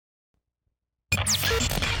Welcome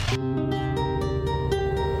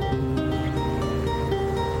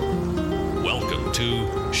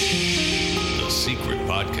to Shhh, the Secret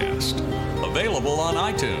Podcast, available on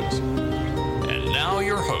iTunes. And now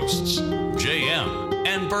your hosts, JM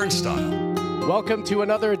and Bernstyle. Welcome to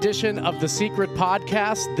another edition of The Secret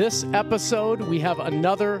Podcast. This episode, we have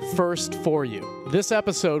another first for you. This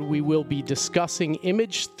episode, we will be discussing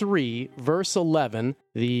Image 3, Verse 11,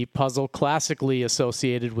 the puzzle classically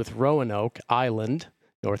associated with Roanoke Island,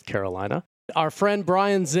 North Carolina. Our friend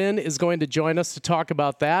Brian Zinn is going to join us to talk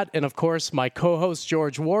about that. And of course, my co-host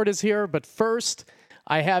George Ward is here. But first,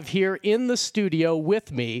 I have here in the studio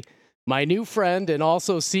with me my new friend and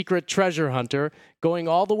also secret treasure hunter, going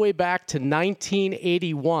all the way back to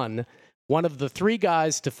 1981, one of the three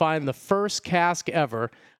guys to find the first casque ever.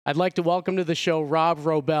 I'd like to welcome to the show Rob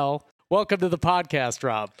Wrobel. Welcome to the podcast,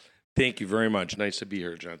 Rob. Thank you very much. Nice to be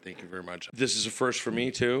here, John. Thank you very much. This is a first for me,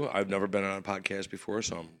 too. I've never been on a podcast before,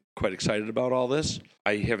 so I'm quite excited about all this.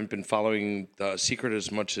 I haven't been following The Secret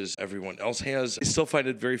as much as everyone else has. I still find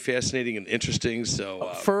it very fascinating and interesting.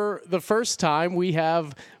 So for the first time, we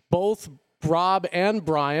have both Rob and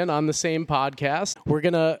Brian on the same podcast. We're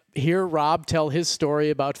going to hear Rob tell his story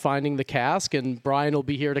about finding the casque, and Brian will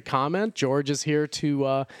be here to comment. George is here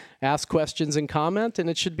to ask questions and comment, and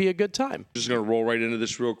it should be a good time. Just going to roll right into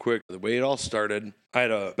this real quick. The way it all started, I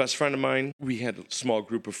had a best friend of mine. We had a small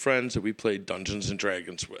group of friends that we played Dungeons and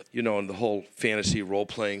Dragons with, you know, and the whole fantasy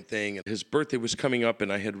role-playing thing. And his birthday was coming up,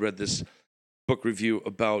 and I had read this book review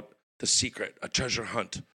about The Secret, a treasure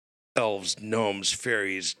hunt. Elves, gnomes,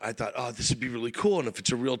 fairies. I thought, oh, this would be really cool. And if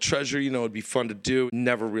it's a real treasure, you know, it'd be fun to do.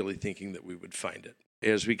 Never really thinking that we would find it.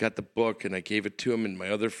 As we got the book and I gave it to him, and my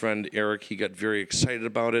other friend, Eric, he got very excited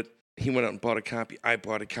about it. He went out and bought a copy. I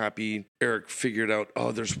bought a copy. Eric figured out,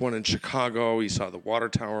 oh, there's one in Chicago. He saw the water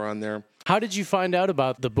tower on there. How did you find out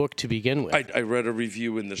about the book to begin with? I read a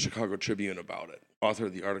review in the Chicago Tribune about it. Author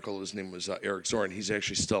of the article, his name was Eric Zorn. He's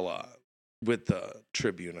actually still with the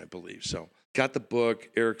Tribune, I believe. So got the book.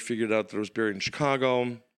 Eric figured out that it was buried in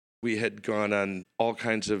Chicago. We had gone on all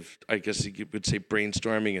kinds of, I guess you would say,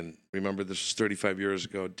 brainstorming. And remember, this was 35 years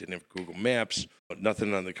ago. Didn't have Google Maps,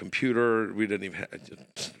 nothing on the computer. We didn't even have,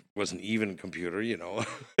 it wasn't even a computer, you know.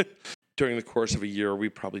 During the course of a year, we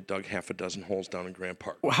probably dug half a dozen holes down in Grant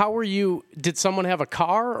Park. How were you? Did someone have a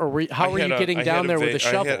car, or how were you getting down there with a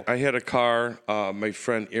shovel? I had a car. My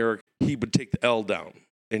friend Eric, he would take the L down,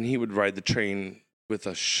 and he would ride the train with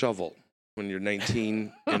a shovel. When you're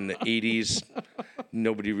 19 in the 80s,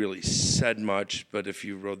 nobody really said much, but if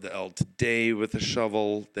you rode the L today with a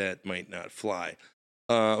shovel, that might not fly.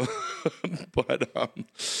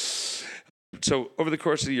 So over the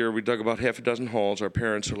course of the year, we dug about half a dozen holes. Our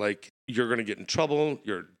parents are like, you're going to get in trouble.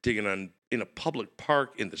 You're digging in a public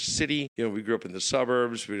park in the city. You know, we grew up in the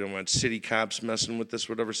suburbs. We don't want city cops messing with this,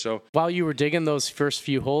 whatever. So while you were digging those first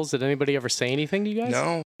few holes, did anybody ever say anything to you guys?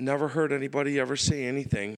 No, never heard anybody ever say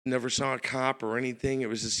anything. Never saw a cop or anything. It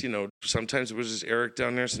was just, you know, sometimes it was just Eric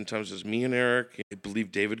down there. Sometimes it was me and Eric. I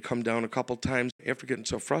believe David come down a couple times. After getting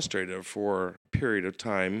so frustrated for a period of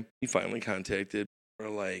time, he finally contacted. We're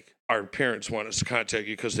like, our parents want us to contact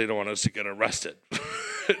you because they don't want us to get arrested.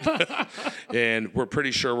 And we're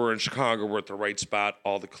pretty sure we're in Chicago. We're at the right spot,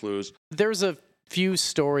 all the clues. There's a few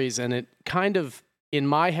stories, and it kind of, in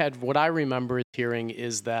my head, what I remember hearing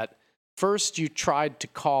is that first you tried to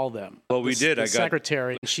call them. Well, we did. The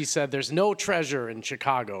secretary, and she said there's no treasure in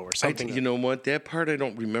Chicago or something. You know what? That part, I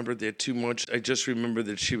don't remember that too much. I just remember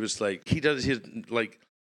that she was like,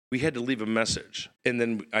 we had to leave a message, and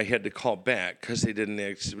then I had to call back because we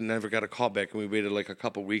never got a call back, and we waited like a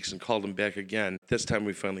couple weeks and called him back again. This time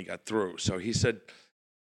we finally got through. So he said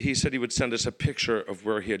he would send us a picture of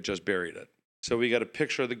where he had just buried it. So we got a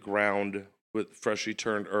picture of the ground with freshly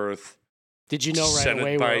turned earth. Did you know right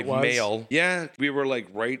away where it was? Mail. Yeah, we were like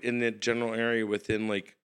right in the general area within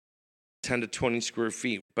like 10 to 20 square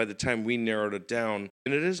feet by the time we narrowed it down.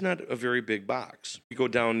 And it is not a very big box. We go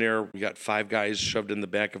down there, we got 5 guys shoved in the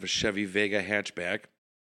back of a Chevy Vega hatchback.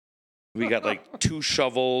 We got like 2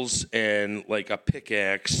 shovels and like a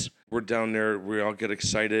pickaxe. We're down there, we all get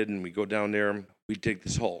excited, and we go down there, we dig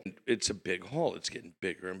this hole. It's a big hole, it's getting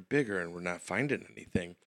bigger and bigger, and we're not finding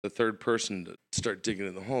anything. The third person to start digging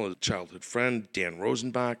in the hole is a childhood friend, Dan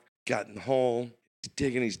Rosenbach, got in the hole.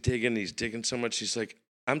 He's digging so much, he's like,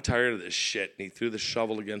 I'm tired of this shit. And he threw the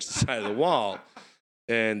shovel against the side of the wall.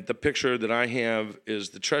 And the picture that I have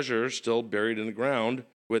is the treasure still buried in the ground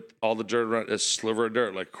with all the dirt around, a sliver of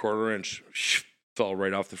dirt, like 1/4 inch, fell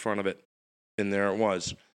right off the front of it. And there it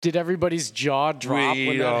was. Did everybody's jaw drop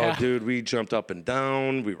when that happened? Dude, we jumped up and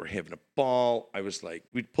down. We were having a ball. I was like,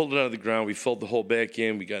 we pulled it out of the ground. We filled the hole back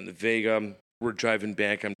in. We got in the Vega. We're driving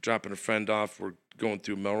back. I'm dropping a friend off. We're going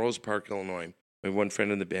through Melrose Park, Illinois. My one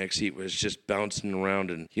friend in the back seat was just bouncing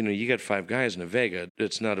around. And, you got 5 guys in a Vega.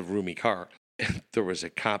 It's not a roomy car. And there was a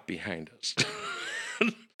cop behind us.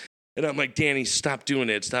 And I'm like, Danny, stop doing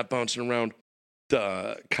it. Stop bouncing around.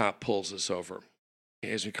 The cop pulls us over.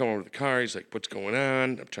 As we come over to the car, he's like, what's going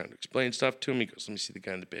on? I'm trying to explain stuff to him. He goes, let me see the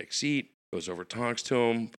guy in the back seat. Goes over, talks to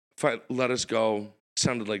him. Let us go.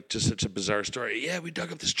 Sounded like just such a bizarre story. Yeah, we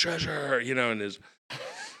dug up this treasure, and his...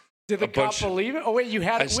 Did the cop believe it? Oh, wait, you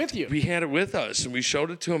had it with you. We had it with us, and we showed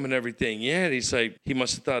it to him and everything. Yeah, and he's like, he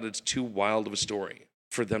must have thought it's too wild of a story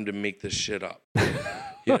for them to make this shit up.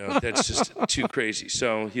 That's just too crazy.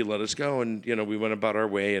 So he let us go, and, we went about our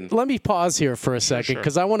way. And let me pause here for a second,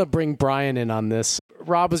 because I want to bring Brian in on this.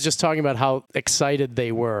 Rob was just talking about how excited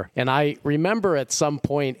they were. And I remember at some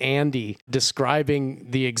point Andy describing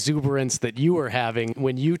the exuberance that you were having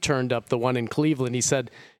when you turned up the one in Cleveland. He said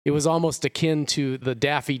it was almost akin to the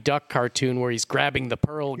Daffy Duck cartoon where he's grabbing the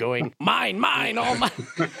pearl going, mine, all mine.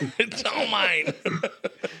 It's all mine.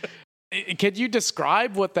 Could you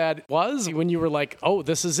describe what that was when you were like, oh,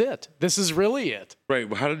 this is it? This is really it? Right.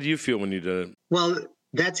 Well, how did you feel when you did it? Well,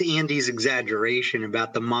 that's Andy's exaggeration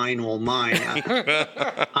about the mine all mine.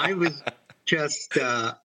 I was just,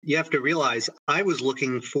 you have to realize, I was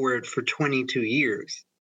looking for it for 22 years.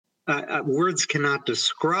 Words cannot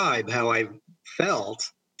describe how I felt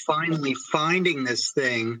finally finding this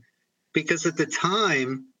thing, because at the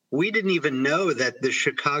time, we didn't even know that the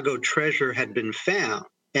Chicago treasure had been found.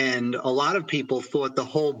 And a lot of people thought the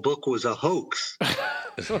whole book was a hoax.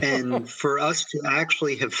 And for us to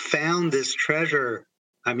actually have found this treasure,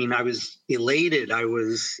 I mean, I was elated. I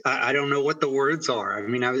don't know what the words are. I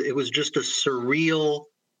mean, it was just a surreal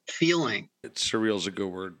feeling. Surreal is a good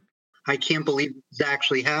word. I can't believe it's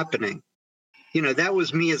actually happening. That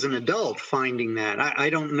was me as an adult finding that. I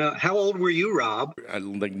don't know. How old were you, Rob?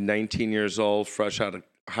 I'm like 19 years old, fresh out of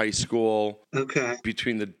high school. Okay.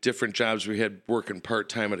 Between the different jobs we had, working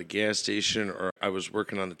part-time at a gas station, or I was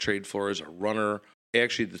working on the trade floor as a runner.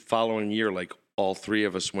 Actually, the following year, like all 3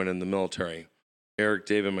 of us went in the military. Eric,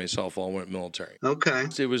 Dave, and myself all went military. Okay.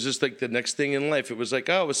 It was just like the next thing in life. It was like,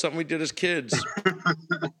 it was something we did as kids.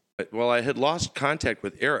 Well, I had lost contact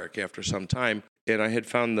with Eric after some time, and I had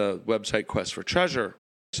found the website Quest for Treasure.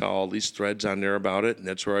 I saw all these threads on there about it, and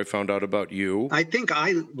that's where I found out about you. I think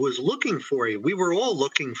I was looking for you. We were all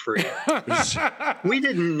looking for you. We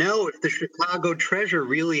didn't know if the Chicago treasure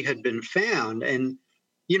really had been found. And,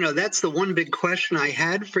 that's the one big question I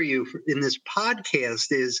had for you in this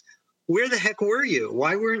podcast is, where the heck were you?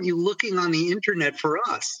 Why weren't you looking on the internet for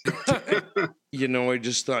us? I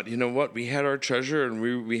just thought, what? We had our treasure, and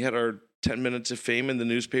we had our 10 minutes of fame in the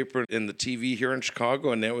newspaper and the TV here in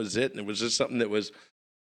Chicago, and that was it. And it was just something that was,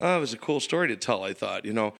 it was a cool story to tell, I thought.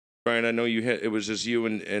 Brian, I know it was just you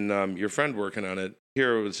and your friend working on it.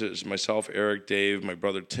 Here it was just myself, Eric, Dave, my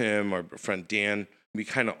brother Tim, our friend Dan. We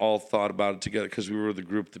kind of all thought about it together because we were the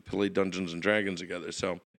group that played Dungeons and Dragons together.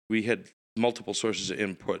 So we had multiple sources of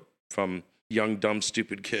input from young, dumb,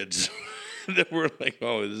 stupid kids that were like,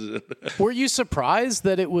 oh, this is it. Were you surprised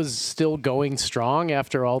that it was still going strong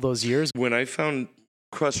after all those years? When I found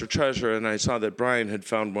Quest for Treasure and I saw that Brian had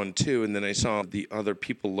found one too, and then I saw the other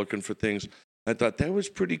people looking for things, I thought that was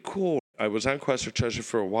pretty cool. I was on Quest for Treasure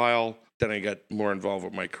for a while. Then I got more involved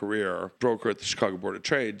with my career, broker at the Chicago Board of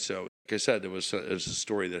Trade. So, like I said, it was a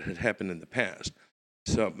story that had happened in the past.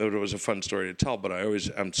 So it was a fun story to tell, but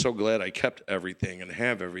I'm so glad I kept everything and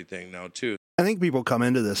have everything now too. I think people come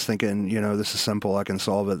into this thinking, this is simple, I can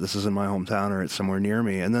solve it, this is in my hometown or it's somewhere near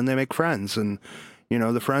me. And then they make friends, and,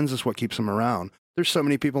 the friends is what keeps them around. There's so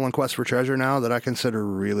many people on Quest for Treasure now that I consider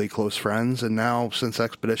really close friends. And now, since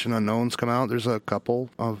Expedition Unknown's come out, there's a couple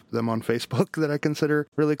of them on Facebook that I consider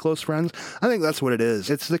really close friends. I think that's what it is.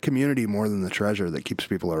 It's the community more than the treasure that keeps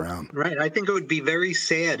people around. Right. I think it would be very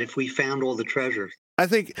sad if we found all the treasures. I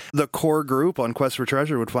think the core group on Quest for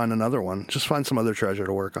Treasure would find another one. Just find some other treasure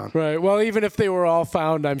to work on. Right. Well, even if they were all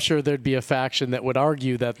found, I'm sure there'd be a faction that would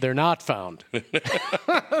argue that they're not found.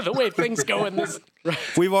 The way things go in this.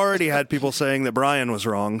 We've already had people saying that Brian was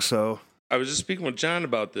wrong, so. I was just speaking with John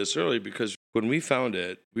about this earlier because when we found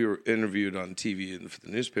it, we were interviewed on TV and for the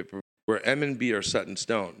newspaper where M and B are set in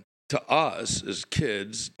stone. To us, as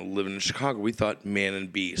kids living in Chicago, we thought Man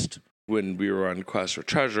and Beast. When we were on Quest for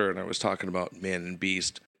Treasure and I was talking about Man and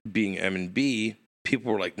Beast being M and B,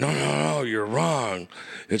 people were like, no, you're wrong.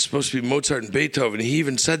 It's supposed to be Mozart and Beethoven. He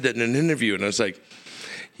even said that in an interview. And I was like,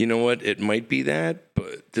 you know what? It might be that,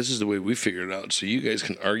 but this is the way we figured it out. So you guys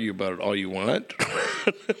can argue about it all you want,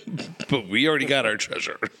 but we already got our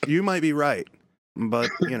treasure. You might be right. but,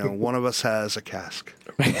 one of us has a casque.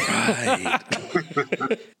 Right.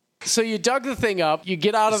 So you dug the thing up, you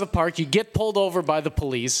get out of the park, you get pulled over by the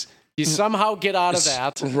police, you somehow get out of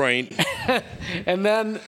that. Right. And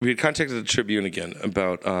then We had contacted the Tribune again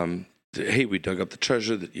about, hey, we dug up the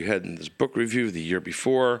treasure that you had in this book review the year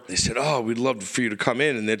before. They said, oh, we'd love for you to come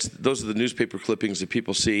in. And those are the newspaper clippings that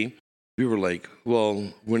people see. We were like,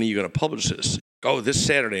 well, when are you going to publish this? Oh, this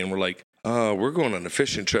Saturday. And we're like, we're going on a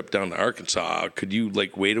fishing trip down to Arkansas. Could you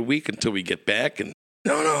wait a week until we get back? And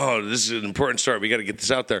no, this is an important story. We got to get this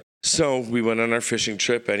out there. So we went on our fishing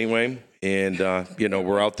trip anyway. And,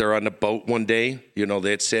 we're out there on the boat one day,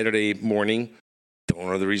 that Saturday morning. The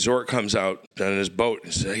owner of the resort comes out on his boat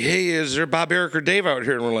and says, hey, is there Bob, Eric, or Dave out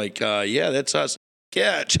here? And we're like, yeah, that's us.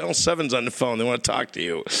 Yeah, Channel 7's on the phone. They want to talk to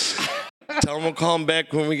you. Tell them we'll call them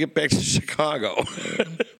back when we get back to Chicago.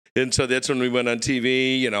 And so that's when we went on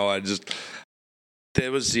TV.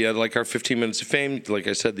 That was our 15 minutes of fame. Like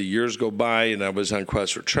I said, the years go by, and I was on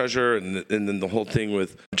Quest for Treasure, and then the whole thing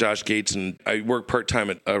with Josh Gates. And I worked part-time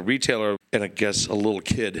at a retailer, and I guess a little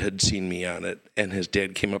kid had seen me on it, and his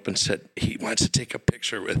dad came up and said, he wants to take a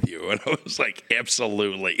picture with you. And I was like,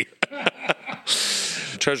 absolutely.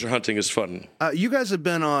 Treasure hunting is fun. You guys have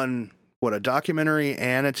been on, a documentary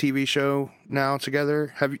and a TV show now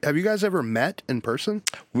together. Have you guys ever met in person?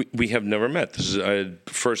 We have never met. This is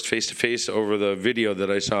first face-to-face over the video that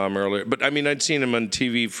I saw him earlier. But, I'd seen him on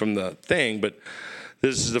TV from the thing, but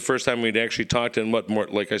this is the first time we'd actually talked in,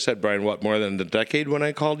 like I said, Brian, more than a decade when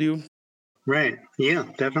I called you? Right. Yeah,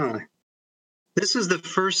 definitely. This is the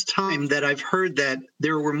first time that I've heard that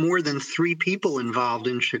there were more than 3 people involved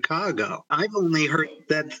in Chicago. I've only heard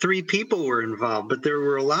that 3 people were involved, but there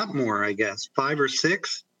were a lot more, I guess, 5 or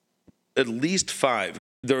 6. At least 5.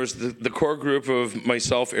 There was the core group of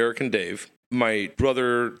myself, Eric, and Dave. My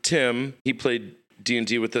brother, Tim, he played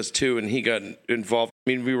D&D with us, too, and he got involved.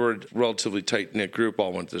 We were a relatively tight-knit group,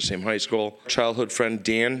 all went to the same high school. Childhood friend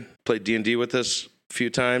Dan played D&D with us a few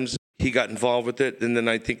times. He got involved with it, and then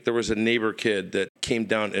I think there was a neighbor kid that came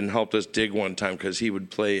down and helped us dig one time because he would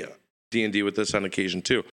play D&D with us on occasion,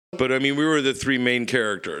 too. But, we were the 3 main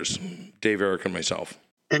characters, Dave, Eric, and myself.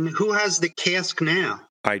 And who has the casque now?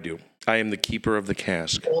 I do. I am the keeper of the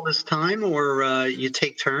casque. All this time, or you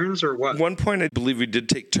take turns, or what? At one point, I believe we did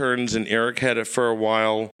take turns, and Eric had it for a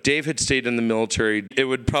while. Dave had stayed in the military. It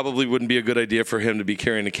wouldn't be a good idea for him to be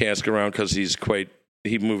carrying a casque around because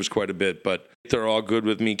he moves quite a bit, but they're all good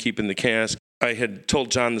with me keeping the casque. I had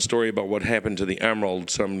told John the story about what happened to the emerald,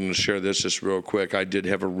 so I'm going to share this just real quick. I did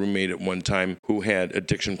have a roommate at one time who had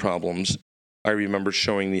addiction problems. I remember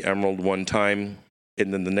showing the emerald one time,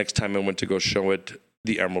 and then the next time I went to go show it,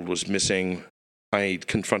 the emerald was missing. I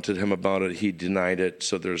confronted him about it. He denied it,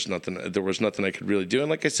 so there was nothing I could really do. And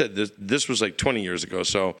like I said, this was 20 years ago,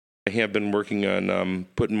 so I have been working on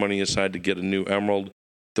putting money aside to get a new emerald.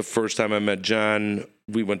 The first time I met John,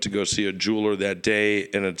 we went to go see a jeweler that day,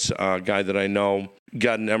 and it's a guy that I know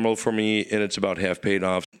got an emerald for me, and it's about half paid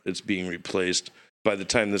off. It's being replaced. By the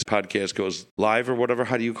time this podcast goes live or whatever,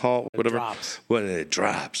 how do you call it? Whatever. When it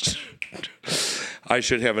drops. I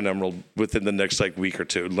should have an emerald within the next week or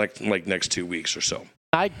two, like next 2 weeks or so.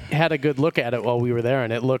 I had a good look at it while we were there,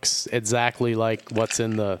 and it looks exactly like what's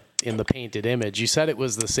in the painted image. You said it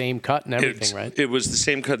was the same cut and everything, right? It was the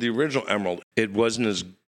same cut, the original emerald. It wasn't as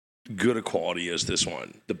good a quality as this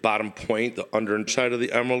one. The bottom point, the underside of the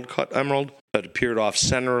cut emerald, it appeared off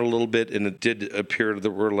center a little bit, and it did appear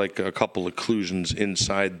there were a couple occlusions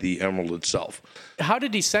inside the emerald itself. How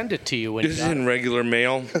did he send it to you? It was in regular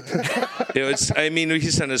mail. He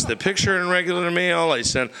sent us the picture in regular mail. I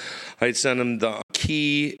sent him the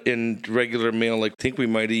key in regular mail. I think we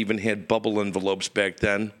might have even had bubble envelopes back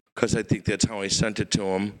then, because I think that's how I sent it to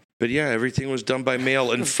him. But yeah, everything was done by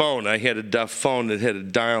mail and phone. I had a phone that had a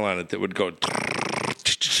dial on it that would go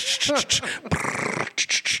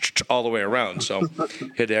all the way around. So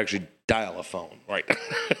you had to actually dial a phone, right?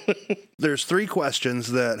 There's 3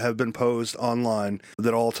 questions that have been posed online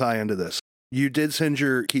that all tie into this. You did send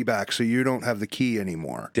your key back, so you don't have the key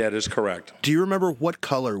anymore. That is correct. Do you remember what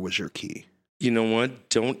color was your key? You know what?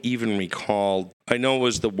 Don't even recall. I know it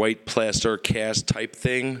was the white plaster cast type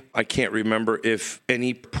thing. I can't remember if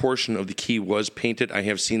any portion of the key was painted. I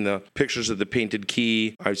have seen the pictures of the painted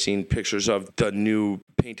key. I've seen pictures of the new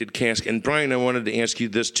painted cask. And Brian, I wanted to ask you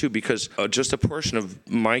this too, because just a portion of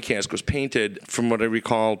my cask was painted. From what I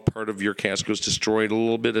recall, part of your cask was destroyed a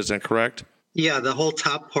little bit. Is that correct? Yeah, the whole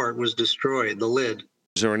top part was destroyed, the lid.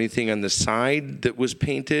 Is there anything on the side that was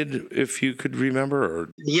painted, if you could remember? Or...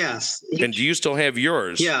 Yes. And do you still have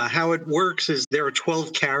yours? Yeah, how it works is there are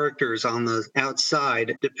 12 characters on the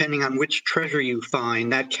outside. Depending on which treasure you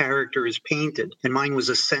find, that character is painted. And mine was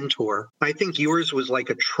a centaur. I think yours was like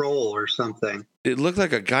a troll or something. It looked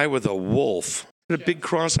like a guy with a wolf. A big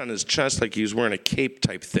cross on his chest, like he was wearing a cape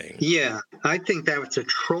type thing. Yeah, I think that was a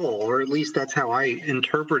troll, or at least that's how I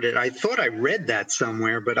interpret it. I thought I read that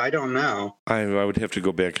somewhere, but I don't know. I would have to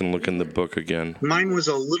go back and look in the book again. Mine was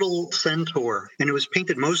a little centaur, and it was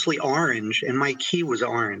painted mostly orange, and my key was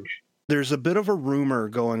orange. There's a bit of a rumor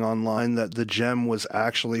going online that the gem was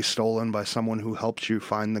actually stolen by someone who helped you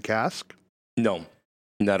find the casque. No,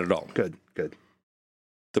 not at all. Good, good.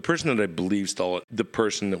 The person that I believe stole it, the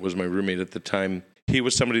person that was my roommate at the time, he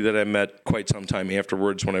was somebody that I met quite some time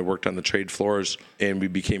afterwards when I worked on the trade floors, and we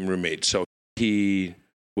became roommates. So he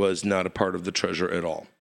was not a part of the treasure at all.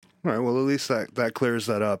 All right, well, at least that clears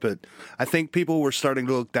that up. I think people were starting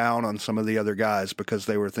to look down on some of the other guys because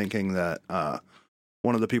they were thinking that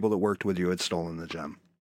one of the people that worked with you had stolen the gem.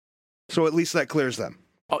 So at least that clears them.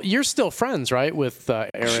 Oh, you're still friends, right, with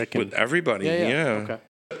Eric? With everybody, yeah. Okay.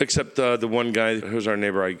 Except the one guy who's our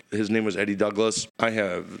neighbor. His name was Eddie Douglas. I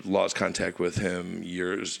have lost contact with him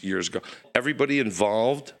years ago. Everybody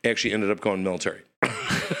involved actually ended up going military.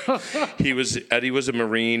 Eddie was a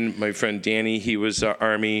Marine. My friend Danny, he was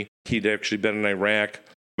Army. He'd actually been in Iraq.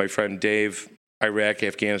 My friend Dave, Iraq,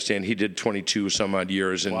 Afghanistan. He did 22 some odd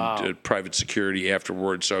years in private security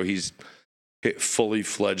afterwards. So he's fully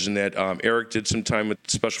fledged in that. Eric did some time with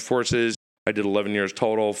Special Forces. I did 11 years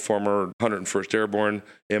total, former 101st Airborne,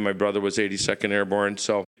 and my brother was 82nd Airborne.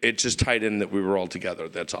 So it just tied in that we were all together.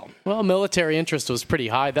 That's all. Well, military interest was pretty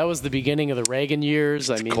high. That was the beginning of the Reagan years.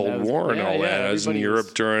 Cold War and all that. I was in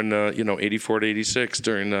Europe during, 84 to 86,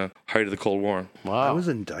 during the height of the Cold War. Wow. I was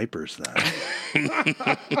in diapers then.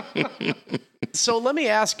 So let me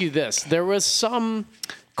ask you this. There was some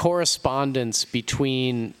correspondence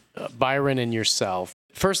between Byron and yourself.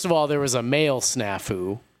 First of all, there was a mail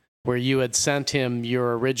snafu, where you had sent him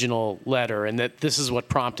your original letter, and that this is what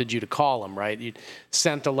prompted you to call him, right? You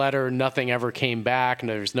sent a letter, nothing ever came back, and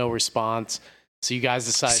there was no response. So you guys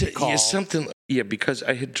decided to call. Yeah, because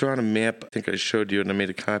I had drawn a map. I think I showed you, and I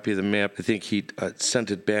made a copy of the map. I think he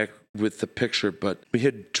sent it back with the picture, but we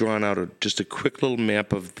had drawn out just a quick little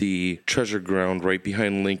map of the treasure ground right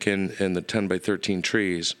behind Lincoln and the 10 by 13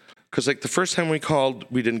 trees. Because like the first time we called,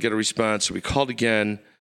 we didn't get a response. So we called again,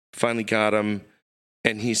 finally got him.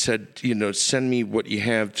 And he said, send me what you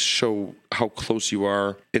have to show how close you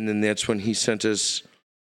are. And then that's when he sent us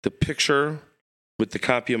the picture with the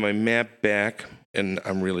copy of my map back. And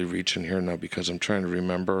I'm really reaching here now because I'm trying to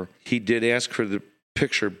remember. He did ask for the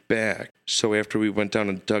picture back. So after we went down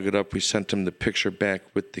and dug it up, we sent him the picture back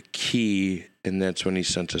with the key. And that's when he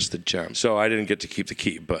sent us the gem. So I didn't get to keep the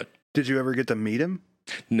key, but... Did you ever get to meet him?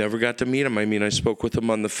 Never got to meet him. I mean, I spoke with him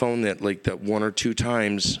on the phone that one or two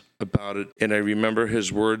times about it. And I remember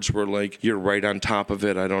his words were like, "You're right on top of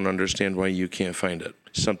it. I don't understand why you can't find it."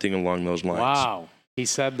 Something along those lines. Wow. He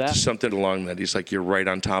said that? Something along that. He's like, "You're right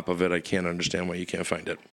on top of it. I can't understand why you can't find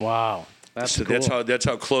it." Wow. That's cool. That's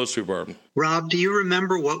how close we were. Rob, do you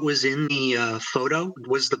remember what was in the photo?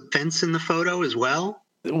 Was the fence in the photo as well?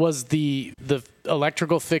 Was the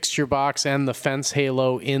electrical fixture box and the fence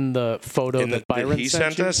halo in the photo that Byron he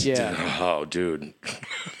sent us? Yeah. Oh, dude.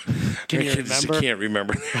 Can you remember? I can't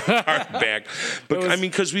remember that far back. But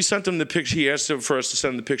because we sent him the picture. He asked for us to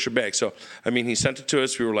send the picture back. So, he sent it to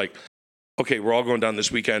us. We were like, okay, we're all going down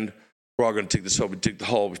this weekend. We're all going to take this hole. We dig the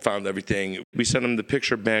hole. We found everything. We sent him the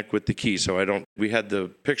picture back with the key. So we had the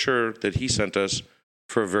picture that he sent us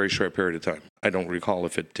for a very short period of time. I don't recall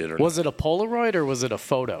if it did or not. Was it a Polaroid or was it a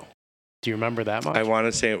photo? Do you remember that much? I want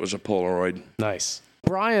to say it was a Polaroid. Nice.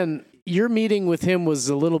 Brian, your meeting with him was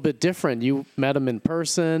a little bit different. You met him in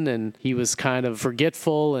person, and he was kind of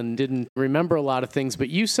forgetful and didn't remember a lot of things. But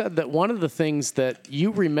you said that one of the things that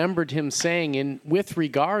you remembered him saying with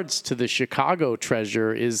regards to the Chicago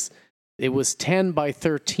treasure is it was 10 by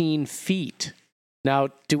 13 feet. Now,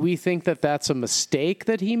 do we think that that's a mistake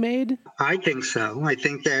that he made? I think so. I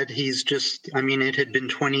think that it had been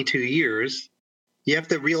 22 years. You have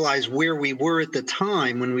to realize where we were at the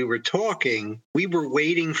time when we were talking. We were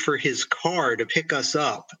waiting for his car to pick us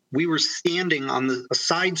up. We were standing on a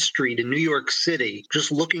side street in New York City,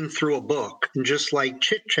 just looking through a book and just like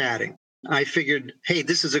chit-chatting. I figured, hey,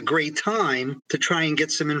 this is a great time to try and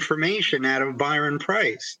get some information out of Byron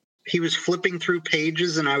Price. He was flipping through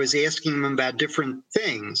pages and I was asking him about different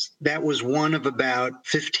things. That was one of about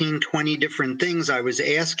 15, 20 different things I was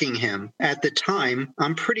asking him. At the time,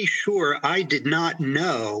 I'm pretty sure I did not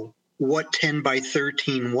know what 10 by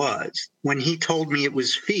 13 was. When he told me it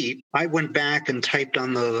was feet, I went back and typed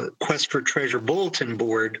on the Quest for Treasure bulletin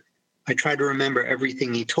board. I tried to remember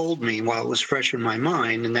everything he told me while it was fresh in my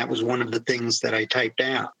mind, and that was one of the things that I typed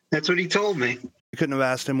out. That's what he told me. You couldn't have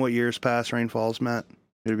asked him what years past rainfalls meant.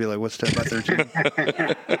 It'd be like, what's 10 by 13?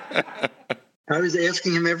 I was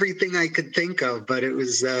asking him everything I could think of, but it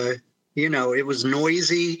was, it was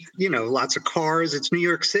noisy, lots of cars. It's New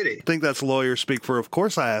York City. I think that's lawyer speak for, of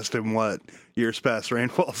course I asked him what years past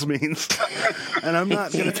rainfalls means. And I'm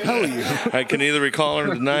not going to tell you. I can either recall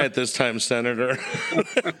or deny it this time, Senator.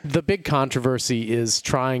 The big controversy is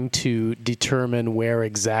trying to determine where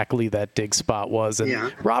exactly that dig spot was.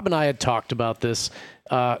 And Rob and I had talked about this,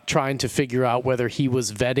 trying to figure out whether he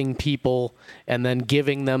was vetting people and then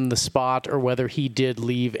giving them the spot, or whether he did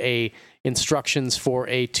leave instructions for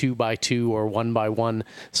a 2x2 or 1x1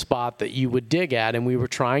 spot that you would dig at. And we were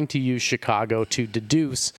trying to use Chicago to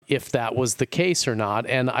deduce if that was the case or not.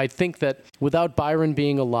 And I think that without Byron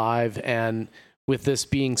being alive, and with this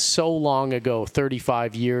being so long ago,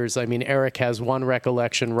 35 years, I mean, Eric has one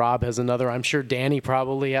recollection, Rob has another. I'm sure Danny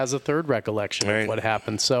probably has a third recollection of what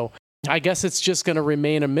happened. So I guess it's just going to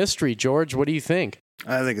remain a mystery. George, what do you think?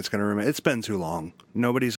 I think it's going to remain. It's been too long.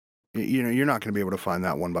 Nobody's, you're not going to be able to find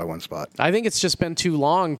that 1x1 spot. I think it's just been too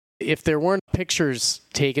long. If there weren't pictures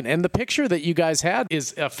taken, and the picture that you guys had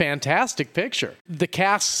is a fantastic picture. The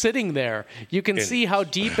casque sitting there, you can see how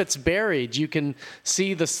deep it's buried. You can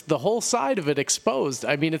see the whole side of it exposed.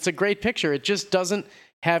 I mean, it's a great picture. It just doesn't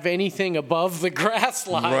have anything above the grass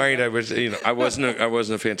line. Right. I wasn't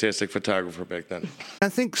a fantastic photographer back then. I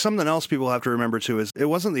think something else people have to remember too is it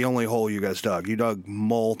wasn't the only hole you guys dug. You dug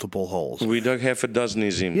multiple holes. We dug half a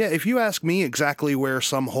dozen, Zinn. Yeah, if you ask me exactly where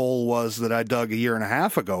some hole was that I dug a year and a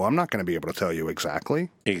half ago, I'm not going to be able to tell you exactly.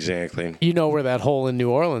 Exactly. You know where that hole in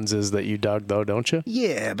New Orleans is that you dug, though, don't you?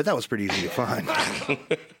 Yeah, but that was pretty easy to find.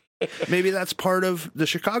 Maybe that's part of the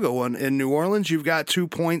Chicago one. In New Orleans, you've got 2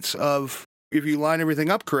 points of, if you line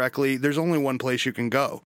everything up correctly, there's only one place you can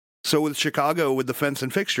go. So with Chicago, with the fence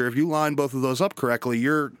and fixture, if you line both of those up correctly,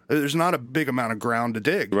 there's not a big amount of ground to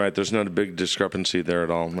dig. Right, there's not a big discrepancy there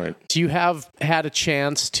at all, right? You have had a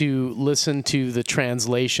chance to listen to the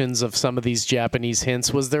translations of some of these Japanese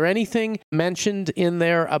hints. Was there anything mentioned in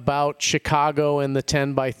there about Chicago and the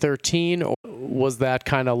 10 by 13, or was that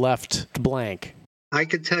kind of left blank? I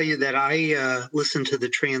could tell you that I listened to the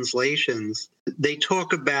translations. They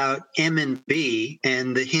talk about M and B,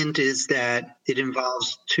 and the hint is that it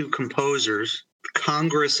involves two composers.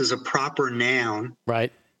 Congress is a proper noun.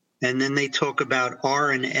 Right. And then they talk about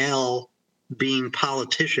R and L being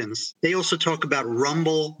politicians. They also talk about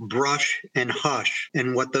rumble, brush, and hush,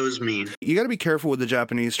 and what those mean. You got to be careful with the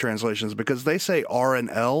Japanese translations because they say R and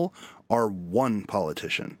L are one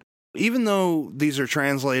politician. Even though these are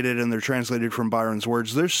translated and they're translated from Byron's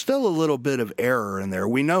words, there's still a little bit of error in there.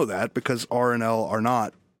 We know that because R and L are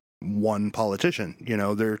not one politician.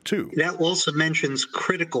 They're two. That also mentions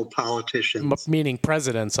critical politicians. Meaning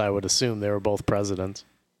presidents, I would assume. They were both presidents.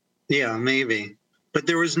 Yeah, maybe. But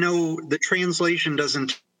the translation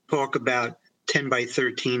doesn't talk about 10 by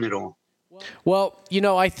 13 at all. Well,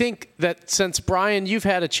 I think that since, Brian, you've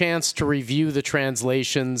had a chance to review the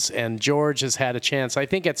translations and George has had a chance, I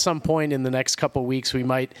think at some point in the next couple of weeks we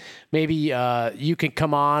might, maybe you can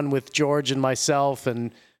come on with George and myself,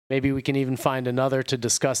 and maybe we can even find another to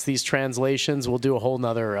discuss these translations. We'll do a whole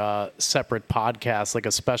nother separate podcast, like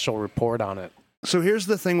a special report on it. So here's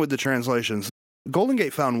the thing with the translations. Golden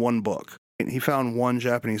Gate found one book. He found one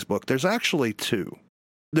Japanese book. There's actually two.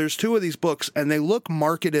 There's two of these books, and they look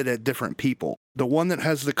marketed at different people. The one that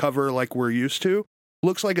has the cover like we're used to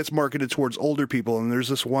looks like it's marketed towards older people, and there's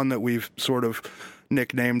this one that we've sort of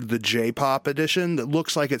nicknamed the J-Pop edition that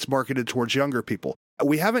looks like it's marketed towards younger people.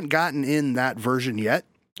 We haven't gotten in that version yet,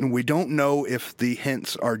 and we don't know if the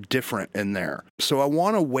hints are different in there. So I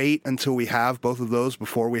want to wait until we have both of those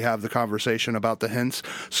before we have the conversation about the hints,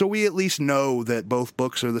 so we at least know that both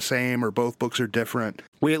books are the same or both books are different.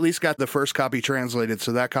 We at least got the first copy translated,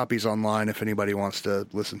 so that copy's online if anybody wants to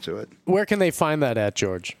listen to it. Where can they find that at,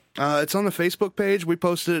 George? It's on the Facebook page. We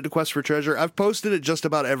posted it to Quest for Treasure. I've posted it just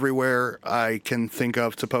about everywhere I can think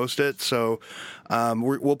of to post it, so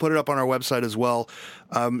we'll put it up on our website as well.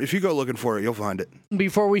 If you go looking for it, you'll find it.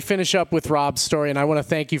 Before we finish up with Rob's story, and I want to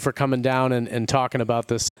thank you for coming down and talking about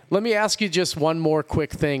this, let me ask you just one more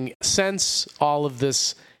quick thing. Since all of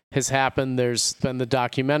this has happened, there's been the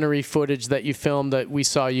documentary footage that you filmed that we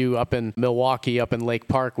saw you up in Milwaukee, up in Lake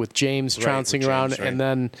Park with James trouncing around, and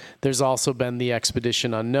then there's also been the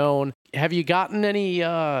Expedition Unknown. Have you gotten any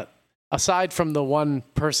aside from the one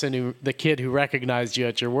person the kid who recognized you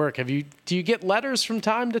at your work, do you get letters from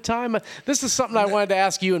time to time? This is something I wanted to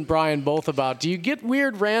ask you and Brian both about. Do you get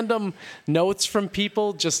weird random notes from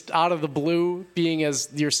people just out of the blue, being as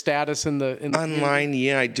your status in the online?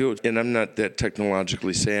 Yeah, I do. And I'm not that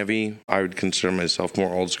technologically savvy. I would consider myself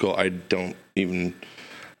more old school. I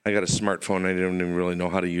got a smartphone. I don't even really know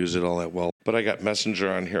how to use it all that well. But I got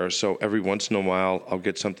Messenger on here. So every once in a while, I'll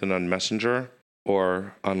get something on Messenger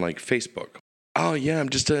or on like Facebook. Oh, yeah, I'm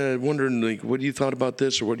just wondering, like, what do you thought about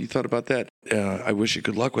this or what do you thought about that? I wish you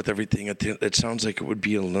good luck with everything. It sounds like it would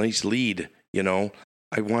be a nice lead, you know.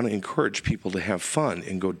 I want to encourage people to have fun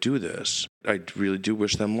and go do this. I really do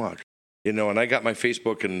wish them luck. You know, and I got my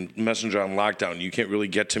Facebook and Messenger on lockdown. You can't really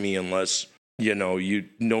get to me unless, you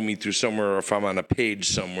know me through somewhere, or if I'm on a page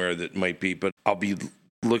somewhere that might be. But I'll be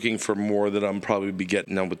looking for more that I'm probably be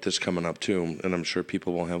getting now with this coming up too. And I'm sure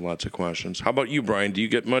people will have lots of questions. How about you, Brian? Do you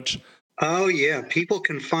get much? Oh, yeah. People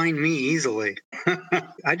can find me easily.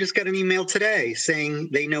 I just got an email today saying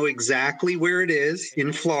they know exactly where it is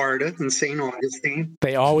in Florida, in St. Augustine.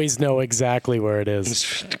 They always know exactly where it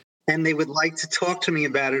is. And they would like to talk to me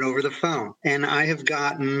about it over the phone. And I have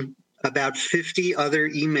gotten about 50 other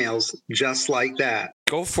emails just like that.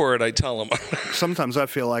 Go for it, I tell them. Sometimes I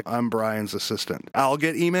feel like I'm Brian's assistant. I'll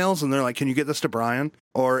get emails and they're like, can you get this to Brian?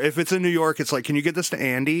 Or if it's in New York, it's like, can you get this to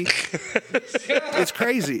Andy? It's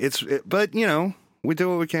crazy. But, you know, we do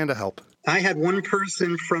what we can to help. I had one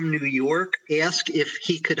person from New York ask if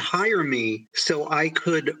he could hire me so I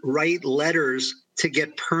could write letters to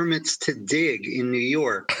get permits to dig in New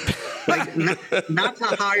York. Like, not to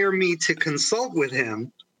hire me to consult with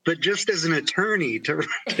him, but just as an attorney to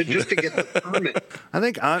get the permit. I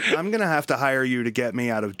think I'm going to have to hire you to get me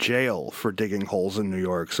out of jail for digging holes in New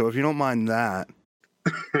York. So if you don't mind that,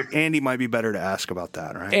 Andy might be better to ask about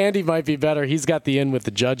that, right? Andy might be better. He's got the in with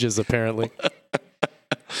the judges, apparently.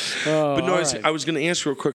 But no, I was going to ask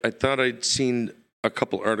real quick. I thought I'd seen a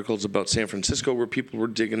couple articles about San Francisco where people were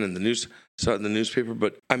digging in the news, saw it in the newspaper.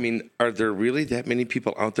 But I mean, are there really that many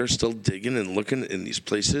people out there still digging and looking in these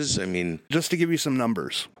places? I mean, just to give you some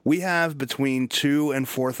numbers, we have between 2,000 and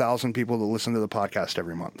 4,000 people that listen to the podcast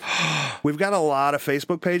every month. We've got a lot of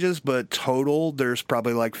Facebook pages, but total, there's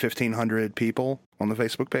probably like 1,500 people on the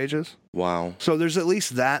Facebook pages. Wow. So there's at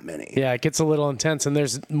least that many. Yeah, it gets a little intense, and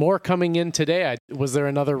there's more coming in today. Was there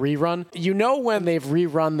another rerun? You know when they've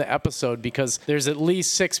rerun the episode because there's at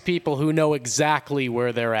least 6 people who know exactly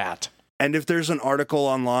where they're at. And if there's an article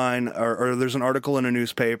online or there's an article in a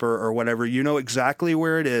newspaper or whatever, you know exactly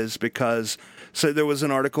where it is because, so there was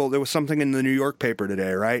an article, there was something in the New York paper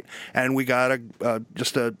today, right? And we got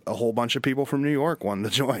just a whole bunch of people from New York wanting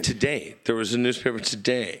to join. Today. There was a newspaper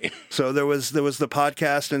today. So there was the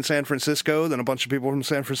podcast in San Francisco, then a bunch of people from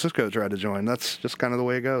San Francisco tried to join. That's just kind of the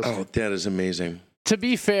way it goes. Oh, that is amazing. To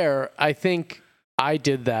be fair, I think I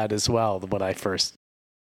did that as well when I first...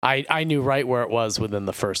 I knew right where it was within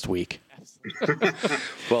the first week.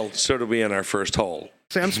 Well, so did we in our first hole.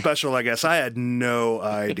 See, I'm special, I guess. I had no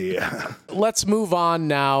idea. Let's move on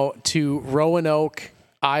now to Roanoke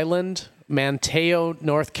Island, Manteo,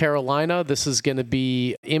 North Carolina. This is going to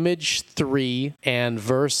be image 3 and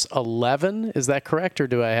verse 11. Is that correct, or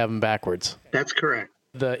do I have them backwards? That's correct.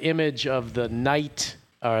 The image of the knight,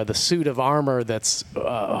 or the suit of armor that's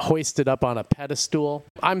hoisted up on a pedestal.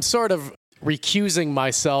 I'm sort of recusing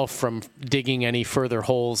myself from digging any further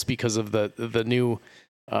holes because of the new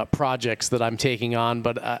projects that I'm taking on,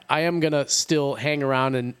 but I am going to still hang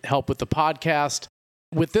around and help with the podcast.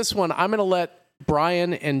 With this one, I'm going to let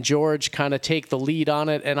Brian and George kind of take the lead on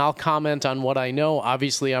it, and I'll comment on what I know.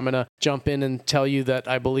 Obviously, I'm going to jump in and tell you that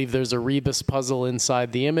I believe there's a rebus puzzle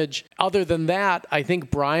inside the image. Other than that, I think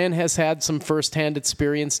Brian has had some firsthand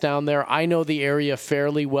experience down there. I know the area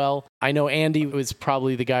fairly well. I know Andy was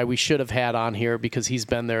probably the guy we should have had on here because he's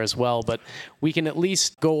been there as well, but we can at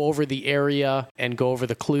least go over the area and go over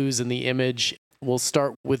the clues in the image. We'll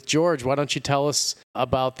start with George. Why don't you tell us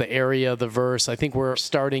about the area, the verse? I think we're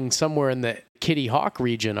starting somewhere in the Kitty Hawk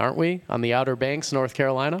region, aren't we? On the Outer Banks, North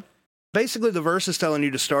Carolina? Basically, the verse is telling you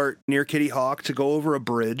to start near Kitty Hawk, to go over a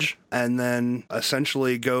bridge, and then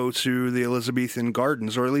essentially go to the Elizabethan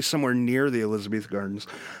Gardens, or at least somewhere near the Elizabethan Gardens.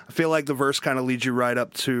 I feel like the verse kind of leads you right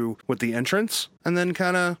up to with the entrance, and then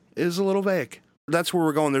kind of is a little vague. That's where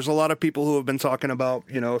we're going. There's a lot of people who have been talking about,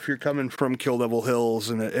 you know, if you're coming from Kill Devil Hills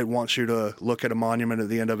and it wants you to look at a monument at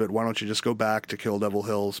the end of it, why don't you just go back to Kill Devil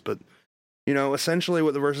Hills? But, you know, essentially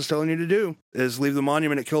what the verse is telling you to do is leave the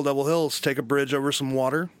monument at Kill Devil Hills, take a bridge over some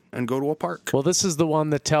water, and go to a park. Well, this is the one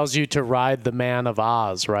that tells you to ride the Man of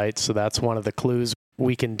Oz, right? So that's one of the clues.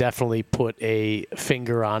 we can definitely put a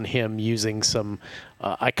finger on him using some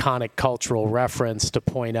iconic cultural reference to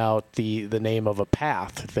point out the name of a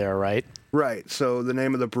path there, right? Right. So the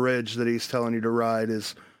name of the bridge that he's telling you to ride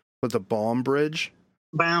is the Baum Bridge.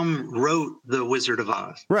 Baum wrote The Wizard of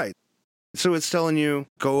Oz. Right. So it's telling you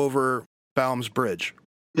go over Baum's Bridge.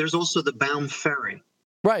 There's also the Baum Ferry.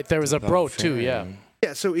 Right. There was a boat too, yeah.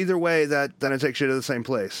 Yeah, so either way, then it takes you to the same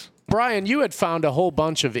place. Brian, you had found a whole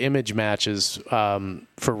bunch of image matches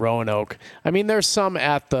for Roanoke. I mean, there's some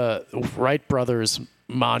at the Wright Brothers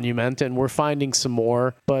Monument, and we're finding some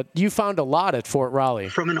more, but you found a lot at Fort Raleigh.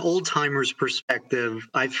 From an old-timer's perspective,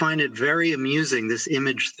 I find it very amusing, this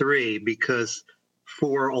image 3, because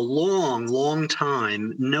for a long, long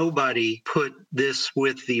time, nobody put this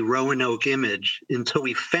with the Roanoke image until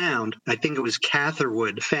we found, I think it was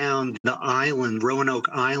Catherwood, found the island, Roanoke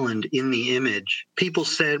Island, in the image. People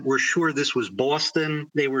said, we're sure this was Boston.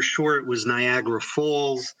 They were sure it was Niagara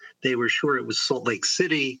Falls. They were sure it was Salt Lake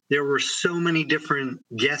City. There were so many different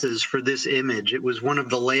guesses for this image. It was one of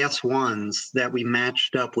the last ones that we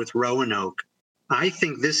matched up with Roanoke. I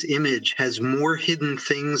think this image has more hidden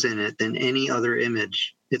things in it than any other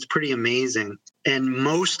image. It's pretty amazing. And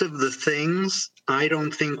most of the things, I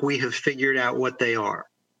don't think we have figured out what they are.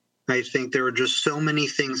 I think there are just so many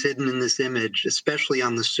things hidden in this image, especially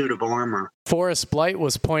on the suit of armor. Forrest Blight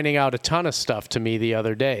was pointing out a ton of stuff to me the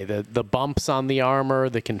other day. The bumps on the armor,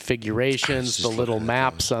 the configurations, the little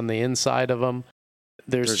maps on the inside of them.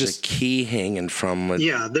 There's just a key hanging from it.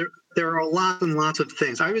 Yeah, there are lots and lots of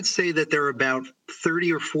things. I would say that there are about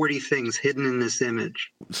 30 or 40 things hidden in this image.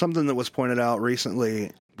 Something that was pointed out recently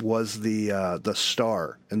was the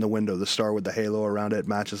star in the window. The star with the halo around it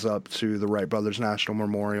matches up to the Wright Brothers National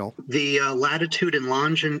Memorial. The latitude and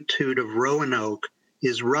longitude of Roanoke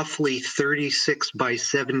is roughly 36 by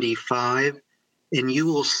 75, and you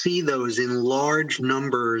will see those in large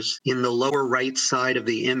numbers in the lower right side of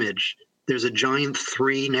the image. There's a giant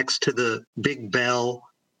 3 next to the big bell.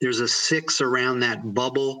 There's a 6 around that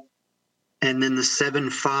bubble, and then the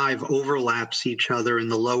 7-5 overlaps each other in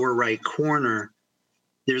the lower right corner.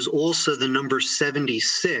 There's also the number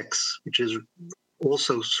 76, which is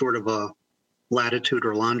also sort of a latitude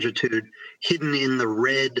or longitude, hidden in the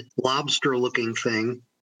red lobster-looking thing.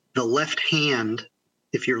 The left hand,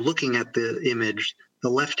 if you're looking at the image, the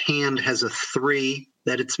left hand has a 3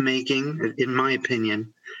 that it's making, in my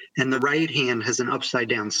opinion, and the right hand has an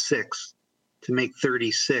upside-down 6. To make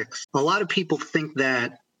 36. A lot of people think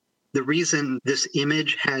that the reason this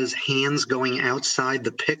image has hands going outside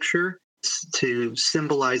the picture is to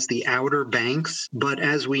symbolize the Outer Banks. But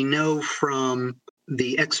as we know from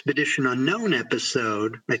the Expedition Unknown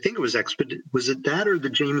episode, I think it was it that or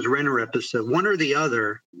the James Renner episode? One or the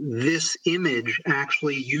other, this image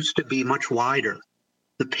actually used to be much wider.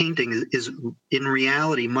 The painting is in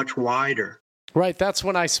reality much wider. Right, that's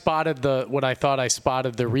when I spotted what I thought I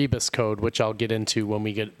spotted the Rebus code, which I'll get into when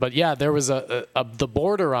we get. But yeah, there was the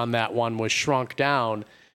border on that one was shrunk down,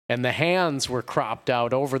 and the hands were cropped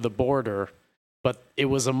out over the border, but it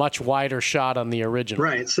was a much wider shot on the original.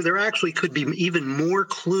 Right, so there actually could be even more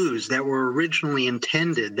clues that were originally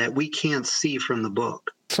intended that we can't see from the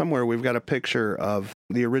book. Somewhere we've got a picture of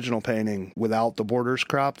the original painting without the borders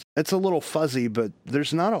cropped. It's a little fuzzy, but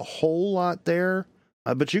there's not a whole lot there,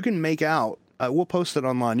 but you can make out. We'll post it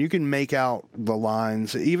online. You can make out the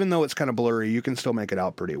lines. Even though it's kind of blurry, you can still make it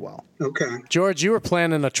out pretty well. Okay. George, you were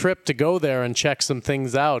planning a trip to go there and check some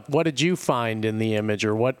things out. What did you find in the image,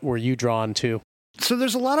 or what were you drawn to? So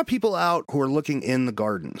there's a lot of people out who are looking in the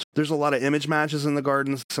gardens. There's a lot of image matches in the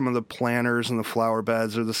gardens. Some of the planters and the flower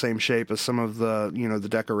beds are the same shape as some of the, the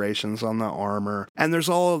decorations on the armor. And there's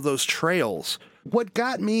all of those trails. What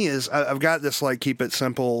got me is I've got this keep it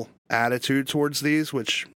simple attitude towards these,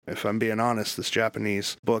 which, if I'm being honest, this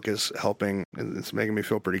Japanese book is helping. It's making me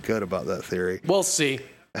feel pretty good about that theory. We'll see.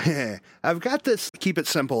 I've got this keep it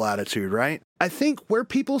simple attitude, right? I think where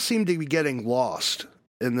people seem to be getting lost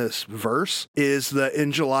in this verse is the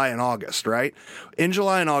in July and August, right? In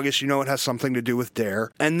July and August, it has something to do with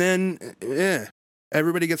Dare. And then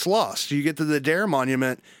everybody gets lost. You get to the Dare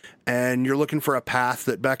Monument and you're looking for a path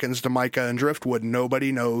that beckons to mica and driftwood.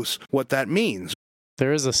 Nobody knows what that means.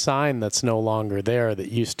 There is a sign that's no longer there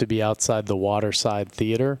that used to be outside the Waterside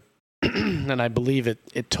Theater. And I believe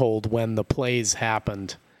it told when the plays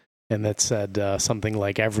happened. And it said something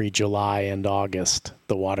like every July and August,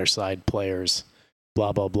 the Waterside Players,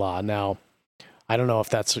 blah, blah, blah. Now, I don't know if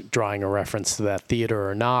that's drawing a reference to that theater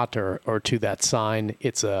or not, or to that sign.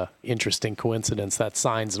 It's a interesting coincidence. That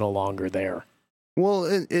sign's no longer there. Well,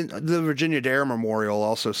 the Virginia Dare Memorial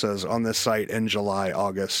also says on this site in July,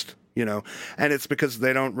 August, and it's because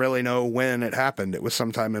they don't really know when it happened. It was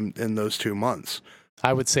sometime in those 2 months.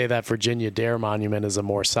 I would say that Virginia Dare Monument is a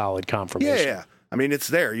more solid confirmation. Yeah. I mean, it's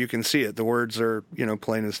there. You can see it. The words are,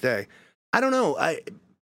 plain as day. I don't know.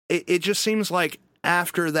 It just seems like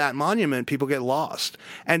after that monument, people get lost.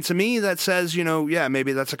 And to me, that says,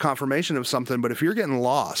 maybe that's a confirmation of something. But if you're getting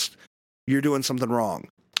lost, you're doing something wrong.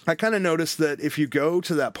 I kind of noticed that if you go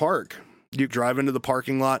to that park, you drive into the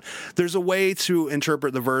parking lot, there's a way to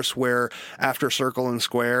interpret the verse where after circle and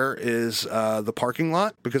square is the parking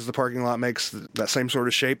lot, because the parking lot makes that same sort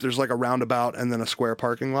of shape. There's like a roundabout and then a square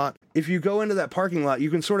parking lot. If you go into that parking lot, you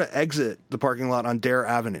can sort of exit the parking lot on Dare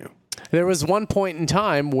Avenue. There was one point in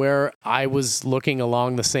time where I was looking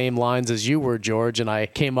along the same lines as you were, George, and I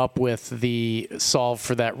came up with the solve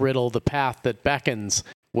for that riddle, the path that beckons.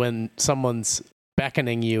 When someone's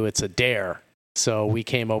beckoning you, it's a dare. So we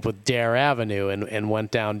came up with Dare Avenue and went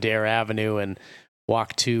down Dare Avenue and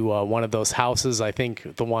walked to one of those houses, I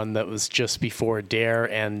think the one that was just before Dare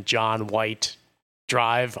and John White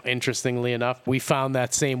Drive, interestingly enough. We found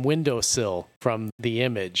that same windowsill from the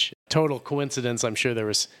image. Total coincidence, I'm sure there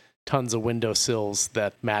was tons of windowsills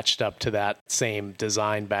that matched up to that same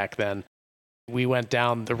design back then. We went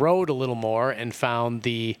down the road a little more and found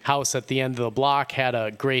the house at the end of the block had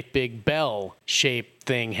a great big bell-shaped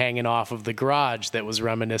thing hanging off of the garage that was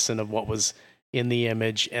reminiscent of what was in the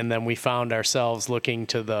image. And then we found ourselves looking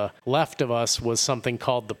to the left of us was something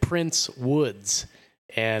called the Prince Woods.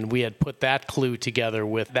 And we had put that clue together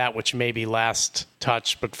with that which maybe last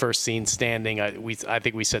touched but first seen standing. I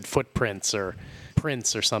think we said footprints or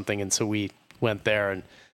prints or something. And so we went there, and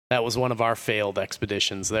that was one of our failed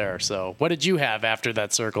expeditions there. So what did you have after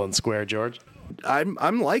that circle and square, George?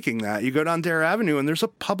 I'm liking that. You go down Dare Avenue, and there's a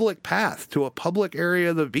public path to a public area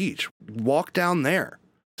of the beach. Walk down there.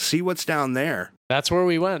 See what's down there. That's where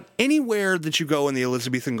we went. Anywhere that you go in the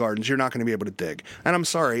Elizabethan Gardens, you're not going to be able to dig. And I'm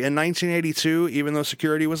sorry, in 1982, even though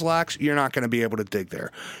security was lax, you're not going to be able to dig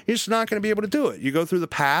there. You're just not going to be able to do it. You go through the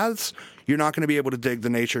paths, you're not going to be able to dig the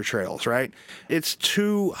nature trails, right? It's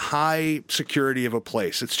too high security of a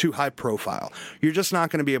place. It's too high profile. You're just not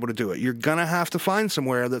going to be able to do it. You're going to have to find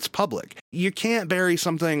somewhere that's public. You can't bury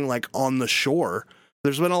something like on the shore.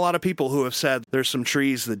 There's been a lot of people who have said there's some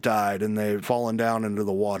trees that died and they've fallen down into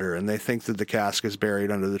the water and they think that the casque is buried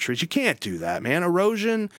under the trees. You can't do that, man.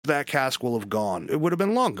 Erosion, that casque will have gone. It would have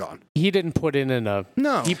been long gone. He didn't put it in a...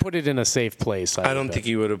 No. He put it in a safe place. I don't think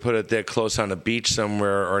he would have put it that close on a beach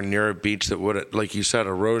somewhere or near a beach that would, like you said,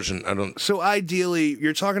 erosion. So ideally,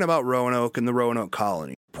 you're talking about Roanoke and the Roanoke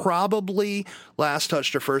colony. Probably last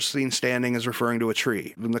touched or first seen standing is referring to a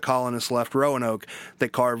tree. When the colonists left Roanoke, they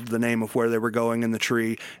carved the name of where they were going in the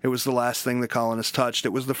tree. It was the last thing the colonists touched.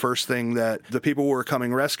 It was the first thing that the people who were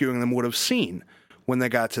coming rescuing them would have seen when they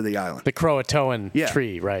got to the island. The Croatoan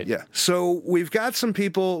tree, right? Yeah. So we've got some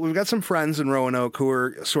friends in Roanoke who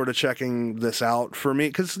are sort of checking this out for me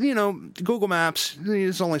because, Google Maps,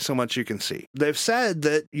 there's only so much you can see. They've said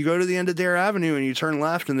that you go to the end of Dare Avenue and you turn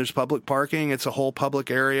left and there's public parking. It's a whole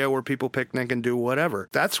public area where people picnic and do whatever.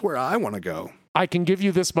 That's where I want to go. I can give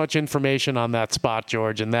you this much information on that spot,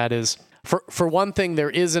 George, and that is, for one thing,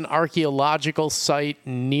 there is an archaeological site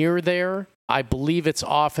near there. I believe it's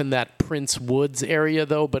off in that Prince Woods area,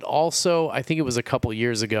 though, but also, I think it was a couple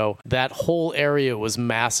years ago, that whole area was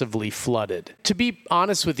massively flooded. To be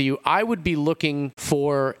honest with you, I would be looking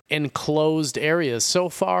for enclosed areas. So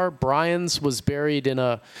far, Brian's was buried in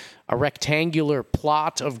a rectangular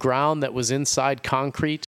plot of ground that was inside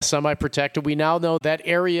concrete, semi-protected. We now know that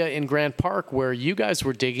area in Grant Park where you guys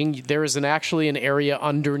were digging, there is actually an area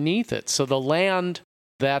underneath it. So the land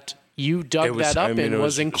that you dug that up in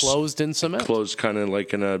was enclosed in cement. Enclosed kind of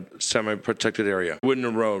like in a semi-protected area.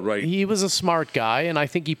 Wooden road, right? He was a smart guy, and I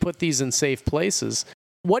think he put these in safe places.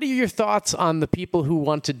 What are your thoughts on the people who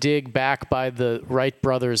want to dig back by the Wright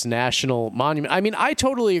Brothers National Monument? I mean, I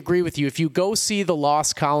totally agree with you. If you go see the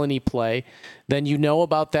Lost Colony play, then you know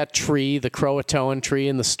about that tree, the Croatoan tree,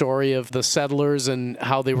 and the story of the settlers and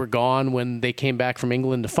how they were gone when they came back from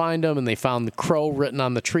England to find them, and they found the crow written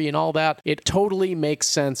on the tree and all that. It totally makes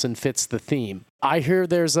sense and fits the theme. I hear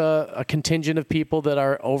there's a contingent of people that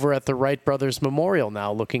are over at the Wright Brothers Memorial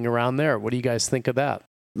now looking around there. What do you guys think of that?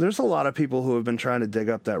 There's a lot of people who have been trying to dig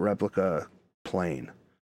up that replica plane,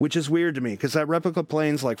 which is weird to me because that replica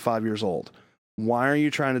plane's like 5 years old. Why are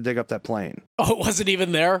you trying to dig up that plane? Oh, it wasn't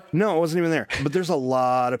even there? No, it wasn't even there. But there's a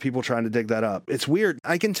lot of people trying to dig that up. It's weird.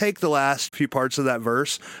 I can take the last few parts of that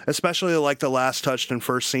verse, especially like the last touched and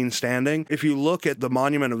first seen standing. If you look at the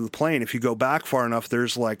monument of the plane, if you go back far enough,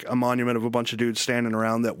 there's like a monument of a bunch of dudes standing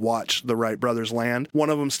around that watch the Wright brothers land. One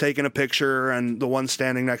of them's taking a picture, and the one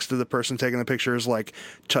standing next to the person taking the picture is like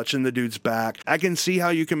touching the dude's back. I can see how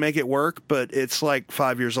you can make it work, but it's like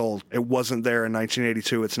 5 years old. It wasn't there in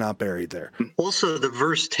 1982. It's not buried there. Also, the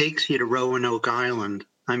verse takes you to Roanoke Island.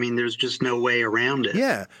 I mean, there's just no way around it.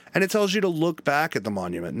 Yeah, and it tells you to look back at the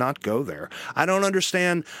monument, not go there. I don't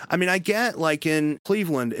understand. I mean, I get, like in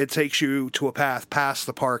Cleveland, it takes you to a path past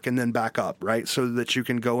the park and then back up, right? So that you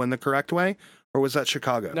can go in the correct way. Or was that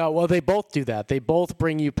Chicago? No, well, they both do that. They both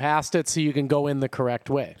bring you past it so you can go in the correct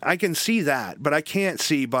way. I can see that, but I can't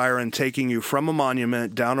see Byron taking you from a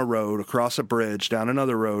monument, down a road, across a bridge, down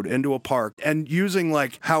another road, into a park, and using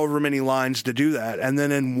like however many lines to do that, and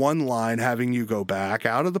then in one line having you go back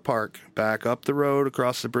out of the park, back up the road,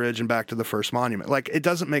 across the bridge, and back to the first monument. Like, it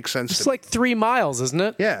doesn't make sense. It's like 3 miles, isn't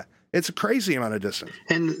it? Yeah. It's a crazy amount of distance.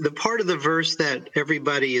 And the part of the verse that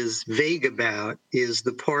everybody is vague about is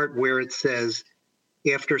the part where it says,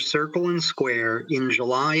 after circle and square, in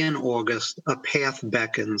July and August, a path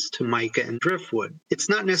beckons to mica and driftwood. It's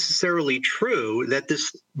not necessarily true that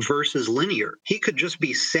this verse is linear. He could just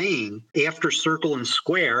be saying, after circle and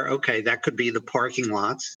square, okay, that could be the parking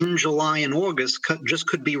lots. In July and August, just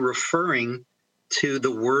could be referring to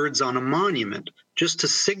the words on a monument, just to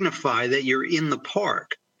signify that you're in the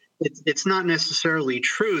park. It's not necessarily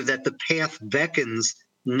true that the path beckons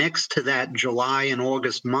next to that July and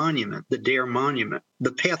August monument, the Dare Monument.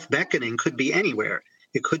 The path beckoning could be anywhere.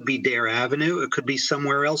 It could be Dare Avenue. It could be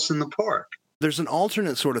somewhere else in the park. There's an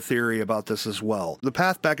alternate sort of theory about this as well. The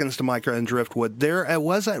path beckons to mica and driftwood. There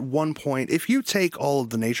was at one point, if you take all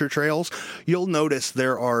of the nature trails, you'll notice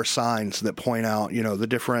there are signs that point out, you know, the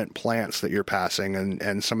different plants that you're passing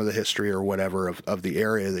and some of the history or whatever of the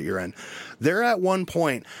area that you're in. There at one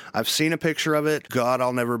point, I've seen a picture of it. God,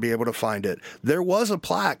 I'll never be able to find it. There was a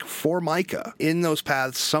plaque for mica in those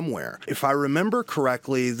paths somewhere. If I remember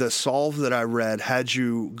correctly, the solve that I read had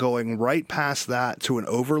you going right past that to an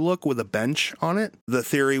overlook with a bench on it. The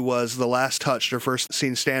theory was the last touched or first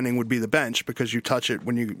seen standing would be the bench because you touch it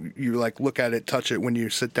when you like look at it, touch it when you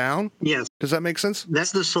sit down. Yes. Does that make sense?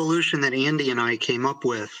 That's the solution that Andy and I came up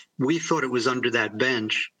with. We thought it was under that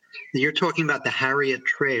bench. You're talking about the Harriet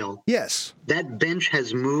Trail. Yes. That bench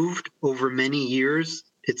has moved over many years.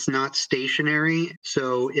 It's not stationary.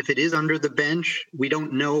 So if it is under the bench, we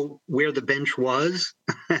don't know where the bench was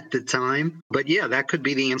at the time. But yeah, that could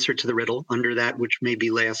be the answer to the riddle, under that which may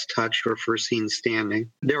be last touched or first seen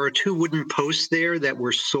standing. There are 2 wooden posts there that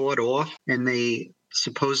were sawed off, and they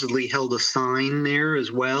supposedly held a sign there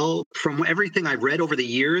as well. From everything I've read over the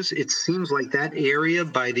years, it seems like that area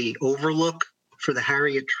by the overlook for the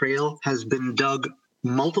Harriet Trail has been dug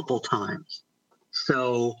multiple times.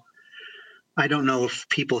 So I don't know if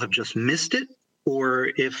people have just missed it or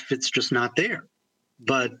if it's just not there.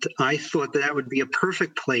 But I thought that would be a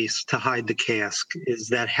perfect place to hide the casque, is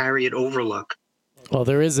that Harriet overlook. Well,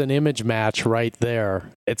 there is an image match right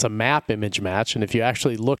there. It's a map image match, and if you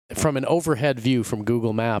actually look from an overhead view from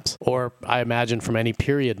Google Maps, or I imagine from any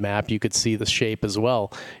period map, you could see the shape as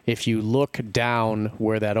well. If you look down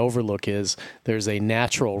where that overlook is, there's a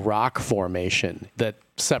natural rock formation that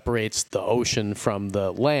separates the ocean from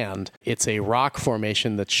the land. It's a rock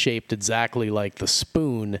formation that's shaped exactly like the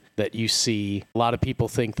spoon that you see. A lot of people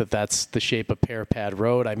think that that's the shape of Parapet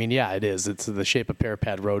Road. I mean, yeah, it is. It's the shape of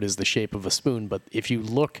Parapet Road is the shape of a spoon. But if you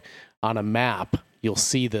look on a map, you'll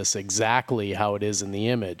see this exactly how it is in the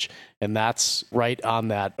image. And that's right on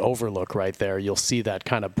that overlook right there. You'll see that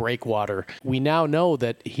kind of breakwater. We now know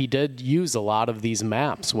that he did use a lot of these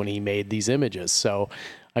maps when he made these images. So,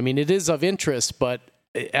 I mean, it is of interest, but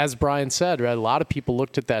as Brian said, right, a lot of people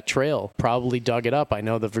looked at that trail, probably dug it up. I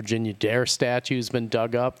know the Virginia Dare statue's been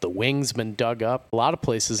dug up. The wing's been dug up. A lot of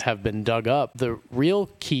places have been dug up. The real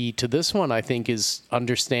key to this one, I think, is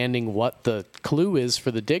understanding what the clue is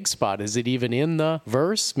for the dig spot. Is it even in the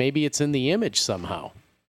verse? Maybe it's in the image somehow.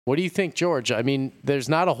 What do you think, George? I mean, there's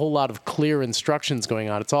not a whole lot of clear instructions going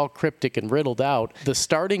on. It's all cryptic and riddled out. The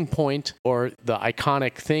starting point or the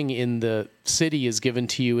iconic thing in the city is given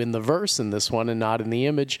to you in the verse in this one and not in the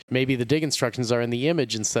image. Maybe the dig instructions are in the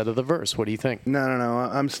image instead of the verse. What do you think? No.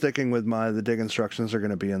 I'm sticking with the dig instructions are going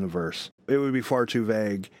to be in the verse. It would be far too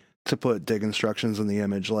vague to put dig instructions in the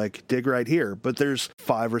image, like dig right here. But there's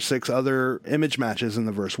 5 or 6 other image matches in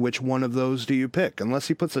the verse. Which one of those do you pick? Unless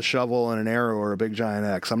he puts a shovel and an arrow or a big giant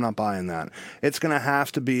X, I'm not buying that. It's going to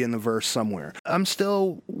have to be in the verse somewhere. I'm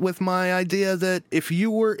still with my idea that if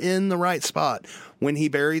you were in the right spot when he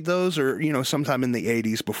buried those, or, sometime in the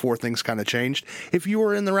 80s before things kind of changed, if you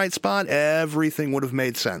were in the right spot, everything would have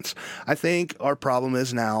made sense. I think our problem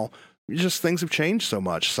is now, just things have changed so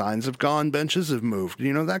much. Signs have gone, benches have moved,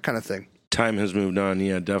 that kind of thing. Time has moved on,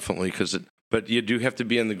 yeah, definitely. But you do have to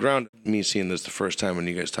be on the ground. Me seeing this the first time when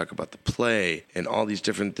you guys talk about the play and all these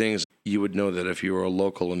different things, you would know that if you were a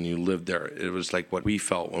local and you lived there, it was like what we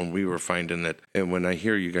felt when we were finding it. And when I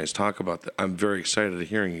hear you guys talk about that, I'm very excited to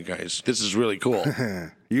hearing you guys. This is really cool.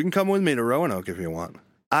 You can come with me to Roanoke if you want.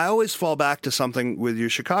 I always fall back to something with you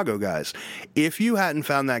Chicago guys. If you hadn't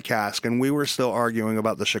found that casque and we were still arguing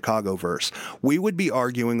about the Chicago verse, we would be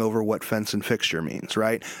arguing over what fence and fixture means,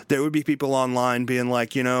 right? There would be people online being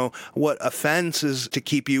like, what a fence is to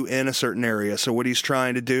keep you in a certain area. So what he's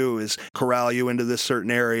trying to do is corral you into this certain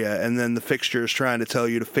area, and then the fixture is trying to tell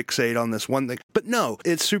you to fixate on this one thing. But no,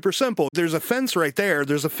 it's super simple. There's a fence right there.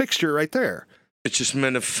 There's a fixture right there. It's just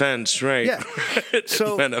meant a fence, right? Yeah.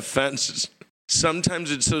 So meant a fence.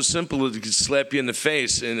 Sometimes it's so simple it can slap you in the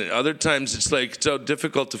face, and other times it's like so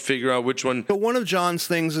difficult to figure out which one. But one of John's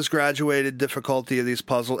things is graduated difficulty of these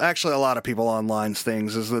puzzles. Actually, a lot of people online's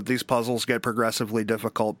things is that these puzzles get progressively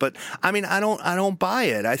difficult. But I mean, I don't buy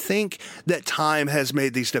it. I think that time has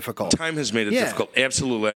made these difficult. Time has made it difficult,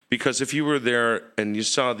 absolutely. Because if you were there and you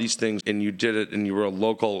saw these things and you did it and you were a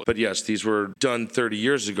local, but yes, these were done 30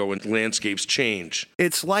 years ago and landscapes change.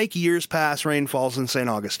 It's like years pass, rain falls in St.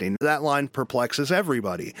 Augustine. That line perplexes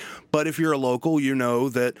everybody. But if you're a local, you know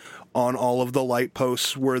that on all of the light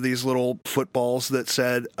posts were these little footballs that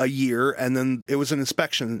said a year, and then it was an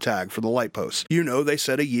inspection tag for the light posts. They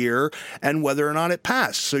said a year and whether or not it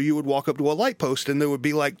passed. So you would walk up to a light post and there would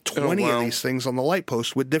be like 20 of these things on the light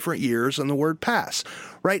post with different years and the word pass.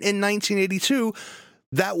 Right? In 1982,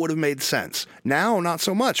 that would have made sense. Now, not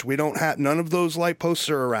so much. We don't have, none of those light posts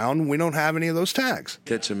are around. We don't have any of those tags.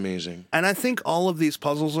 That's amazing. And I think all of these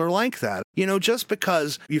puzzles are like that. Just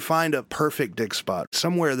because you find a perfect dig spot,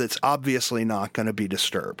 somewhere that's obviously not going to be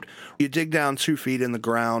disturbed. You dig down 2 feet in the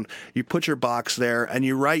ground, you put your box there, and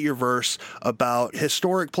you write your verse about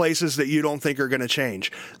historic places that you don't think are going to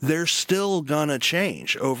change. They're still going to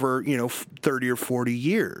change over, 30 or 40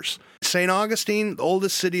 years. St. Augustine, the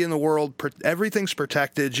oldest city in the world, everything's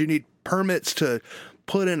protected. You need permits to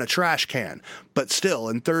put in a trash can. But still,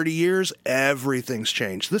 in 30 years, everything's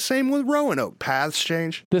changed. The same with Roanoke. Paths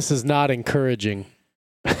change. This is not encouraging.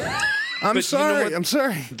 I'm sorry.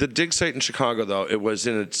 The dig site in Chicago, though, it was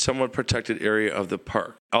in a somewhat protected area of the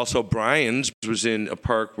park. Also, Brian's was in a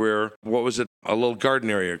park where, what was it? A little garden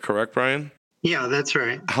area, correct, Brian? Yeah, that's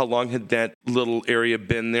right. How long had that little area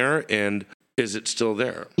been there, and is it still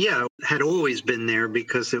there? Yeah, it had always been there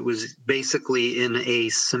because it was basically in a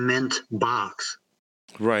cement box.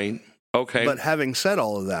 Right. Okay. But having said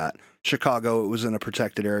all of that, Chicago, it was in a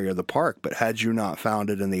protected area of the park, but had you not found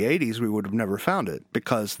it in the 80s, we would have never found it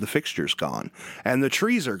because the fixture's gone and the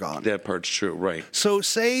trees are gone. That part's true, right. So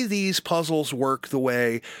say these puzzles work the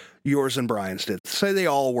way yours and Brian's did. Say they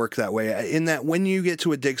all work that way, in that when you get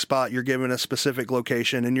to a dig spot, you're given a specific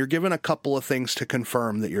location and you're given a couple of things to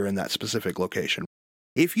confirm that you're in that specific location.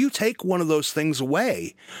 If you take one of those things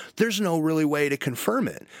away, there's no really way to confirm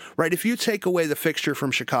it, right? If you take away the fixture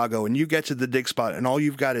from Chicago and you get to the dig spot and all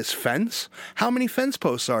you've got is fence, how many fence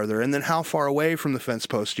posts are there? And then how far away from the fence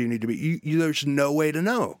post do you need to be? There's no way to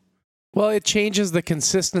know. Well, it changes the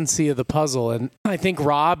consistency of the puzzle. And I think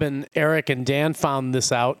Rob and Eric and Dan found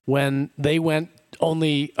this out when they went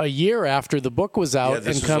only a year after the book was out. Yeah,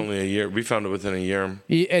 this was only a year. We found it within a year.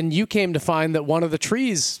 And you came to find that one of the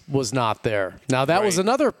trees was not there. Now, that was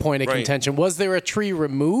another point of contention. Was there a tree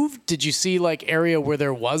removed? Did you see area where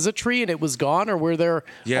there was a tree and it was gone, or were there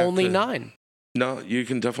only 9? No, you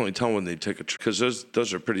can definitely tell when they take a tree, because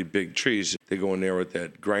those are pretty big trees. They go in there with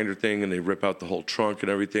that grinder thing and they rip out the whole trunk and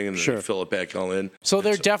everything, and then they fill it back all in. So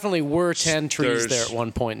there definitely were 10 trees there at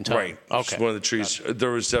one point in time. Right. Okay. One of the trees,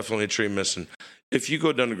 there was definitely a tree missing. If you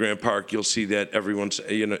go down to Grand Park, you'll see that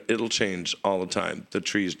it'll change all the time. The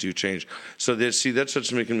trees do change. So that's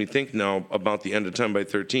what's making me think now about the end of 10 by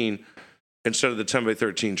 13. Instead of the 10 by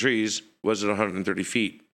 13 trees, was it 130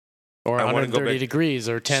 feet? Or 130 degrees,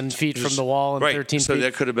 or 10 feet from the wall and 13 feet. So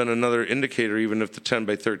that could have been another indicator, even if the 10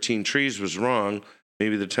 by 13 trees was wrong.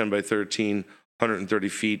 Maybe the 10 by 13 130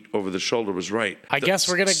 feet over the shoulder was right. I guess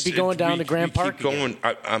we're going to be going down to Grand Park. Keep going.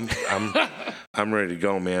 I'm ready to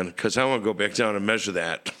go, man, because I want to go back down and measure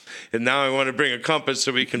that. And now I want to bring a compass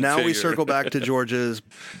so we can Now figure. we circle back to George's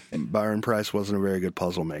Byron Price wasn't a very good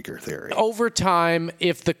puzzle maker theory. Over time,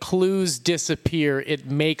 if the clues disappear, it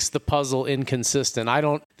makes the puzzle inconsistent. I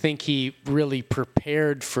don't think he really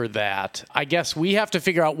prepared for that. I guess we have to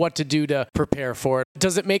figure out what to do to prepare for it.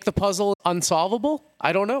 Does it make the puzzle unsolvable?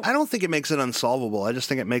 I don't know. I don't think it makes it unsolvable. I just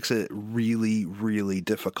think it makes it really, really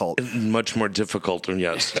difficult. Much more difficult,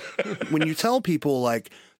 yes. When you tell people, like,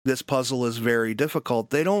 this puzzle is very difficult,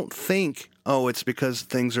 they don't think, oh, it's because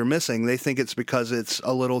things are missing. They think it's because it's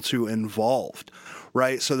a little too involved,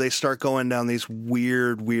 right? So they start going down these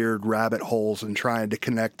weird rabbit holes and trying to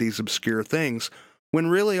connect these obscure things, when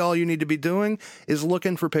really all you need to be doing is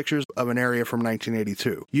looking for pictures of an area from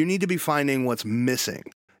 1982. You need to be finding what's missing,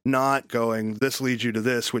 not going, this leads you to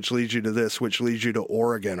this, which leads you to this, which leads you to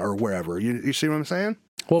Oregon or wherever. You see what I'm saying?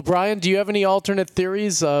 Well, Brian, do you have any alternate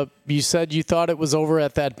theories? You said you thought it was over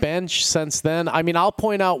at that bench since then. I mean, I'll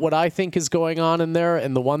point out what I think is going on in there,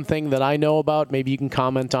 and the one thing that I know about, maybe you can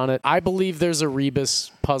comment on it. I believe there's a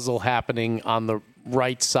rebus puzzle happening on the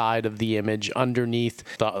right side of the image. Underneath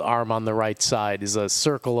the arm on the right side is a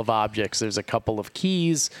circle of objects. There's a couple of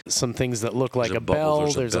keys, some things that look like a bell.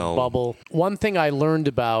 There's a bubble. One thing I learned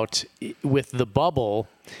about with the bubble,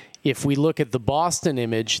 if we look at the Boston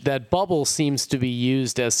image, that bubble seems to be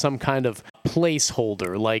used as some kind of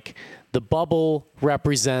placeholder. Like the bubble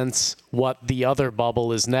represents what the other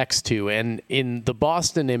bubble is next to. And in the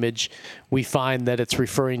Boston image, we find that it's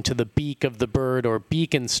referring to the beak of the bird or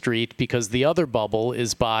Beacon Street, because the other bubble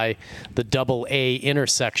is by the double A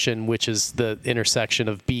intersection, which is the intersection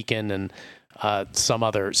of Beacon and some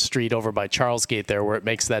other street over by Charlesgate there, where it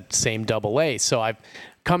makes that same double A. So I've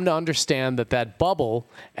come to understand that bubble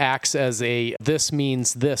acts as a this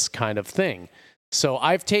means this kind of thing. So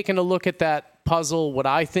I've taken a look at that puzzle, what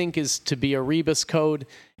I think is to be a rebus code,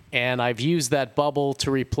 and I've used that bubble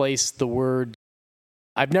to replace the word.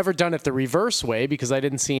 I've never done it the reverse way because I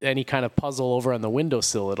didn't see any kind of puzzle over on the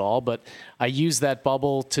windowsill at all, but I used that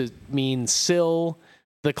bubble to mean sill.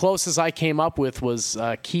 The closest I came up with was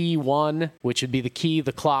key 1, which would be the key,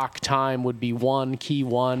 the clock, time would be 1, key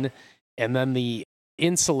 1, and then the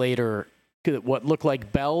insulator, what look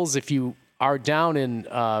like bells. If you are down in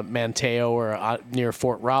Manteo or near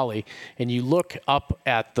Fort Raleigh and you look up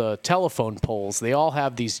at the telephone poles, they all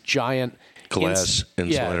have these giant glass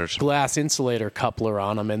insulators. Glass insulator coupler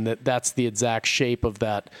on them, and that's the exact shape of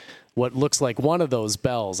that, what looks like one of those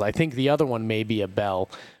bells. I think the other one may be a bell,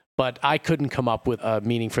 but I couldn't come up with a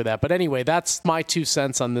meaning for that. But anyway, that's my 2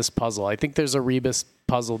 cents on this puzzle. I think there's a rebus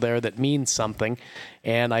puzzle there that means something,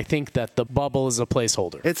 and I think that the bubble is a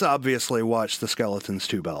placeholder. It's obviously watch the skeletons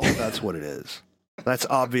 2 bells. That's what it is. That's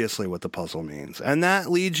obviously what the puzzle means. And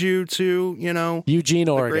that leads you to, Eugene,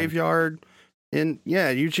 Oregon. The graveyard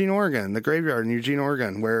Eugene, Oregon. The graveyard in Eugene,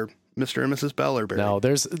 Oregon, where Mr. and Mrs. Bell are buried. No,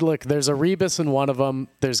 there's a rebus in one of them.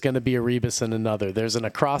 There's going to be a rebus in another. There's an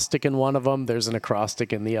acrostic in one of them. There's an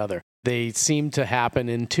acrostic in the other. They seem to happen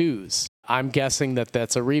in 2s. I'm guessing that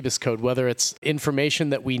that's a rebus code, whether it's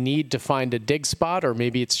information that we need to find a dig spot, or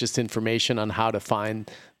maybe it's just information on how to find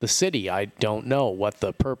the city. I don't know what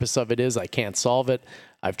the purpose of it is. I can't solve it.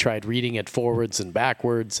 I've tried reading it forwards and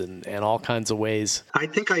backwards and all kinds of ways. I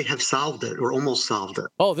think I have solved it, or almost solved it.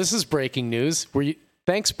 Oh, this is breaking news.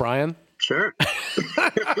 Thanks, Brian. Sure.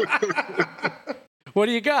 What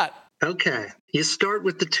do you got? Okay. You start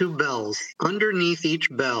with the 2 bells. Underneath each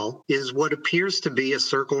bell is what appears to be a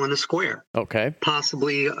circle and a square. Okay.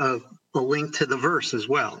 Possibly a link to the verse as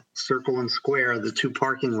well. Circle and square are the 2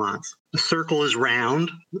 parking lots. The circle is round.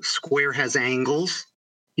 The square has angles.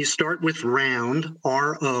 You start with round,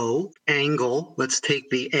 R-O, angle. Let's take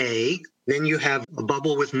the A. Then you have a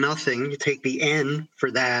bubble with nothing. You take the N for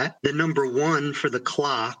that. The number 1 for the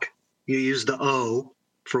clock. You use the O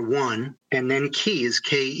for 1. And then key is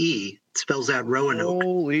K-E. It spells out Roanoke.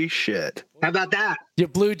 Holy shit. How about that? You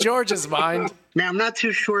blew George's mind. Now, I'm not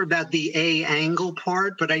too sure about the A angle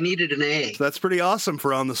part, but I needed an A. That's pretty awesome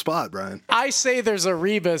for on the spot, Brian. I say there's a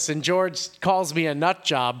rebus, and George calls me a nut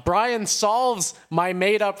job. Brian solves my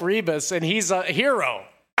made-up rebus, and he's a hero.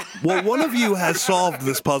 Well, one of you has solved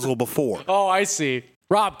this puzzle before. Oh, I see.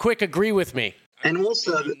 Rob, quick, agree with me. And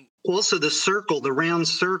also the circle, the round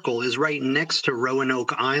circle, is right next to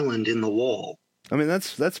Roanoke Island in the wall. I mean,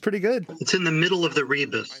 that's pretty good. It's in the middle of the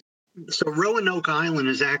rebus. So Roanoke Island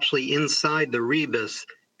is actually inside the rebus,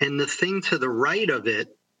 and the thing to the right of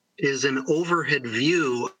it is an overhead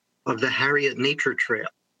view of the Harriet Nature Trail.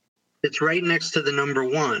 It's right next to the number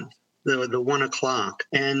 1. the 1 o'clock.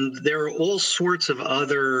 And there are all sorts of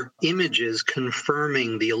other images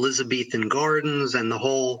confirming the Elizabethan Gardens and the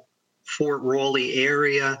whole Fort Raleigh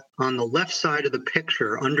area. On the left side of the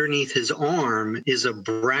picture, underneath his arm, is a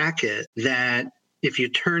bracket that if you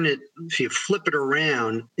flip it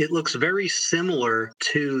around, it looks very similar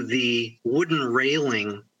to the wooden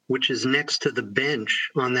railing which is next to the bench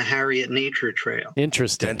on the Harriet Nature Trail.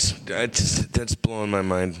 Interesting. That's blowing my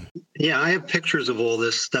mind. Yeah, I have pictures of all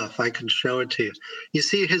this stuff. I can show it to you. You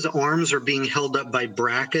see his arms are being held up by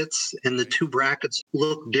brackets, and the two brackets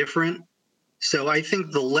look different. So I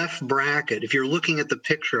think the left bracket, if you're looking at the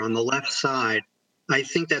picture on the left side, I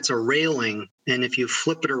think that's a railing. And if you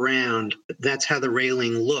flip it around, that's how the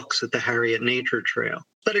railing looks at the Harriet Nature Trail.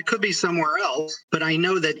 But it could be somewhere else. But I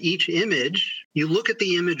know that each image, you look at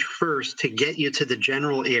the image first to get you to the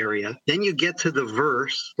general area. Then you get to the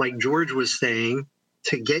verse, like George was saying,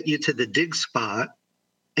 to get you to the dig spot.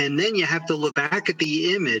 And then you have to look back at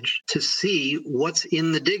the image to see what's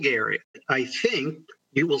in the dig area. I think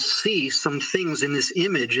you will see some things in this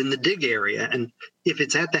image in the dig area. And if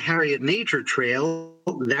it's at the Harriet Nature Trail,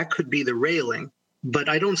 that could be the railing. But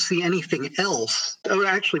I don't see anything else. Oh,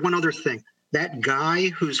 actually, one other thing. That guy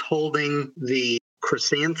who's holding the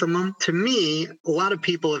chrysanthemum, to me, a lot of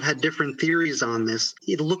people have had different theories on this.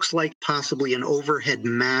 It looks like possibly an overhead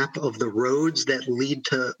map of the roads that lead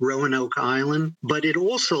to Roanoke Island, but it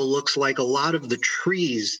also looks like a lot of the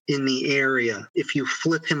trees in the area. If you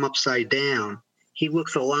flip him upside down, he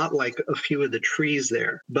looks a lot like a few of the trees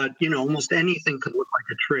there. But, almost anything could look like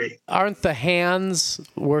a tree. Aren't the hands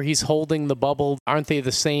where he's holding the bubble, aren't they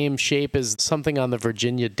the same shape as something on the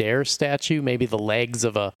Virginia Dare statue? Maybe the legs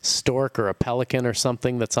of a stork or a pelican or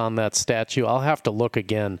something that's on that statue? I'll have to look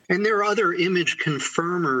again. And there are other image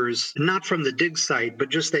confirmers, not from the dig site, but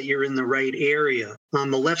just that you're in the right area.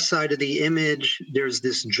 On the left side of the image, there's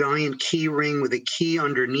this giant key ring with a key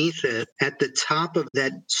underneath it. At the top of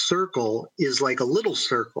that circle is like a little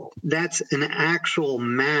circle. That's an actual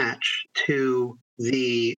match to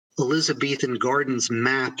the Elizabethan Gardens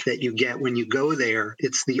map that you get when you go there.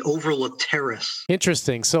 It's the Overlook Terrace.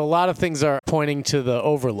 Interesting. So a lot of things are pointing to the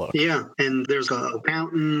Overlook. Yeah, and there's a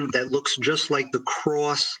fountain that looks just like the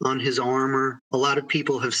cross on his armor. A lot of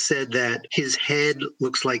people have said that his head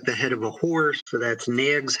looks like the head of a horse, so that's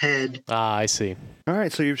Nag's head. Ah, I see. All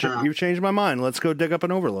right, so you've changed my mind. Let's go dig up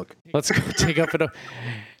an Overlook. Let's go dig up an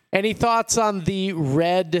Any thoughts on the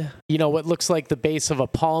red, what looks like the base of a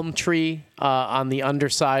palm tree on the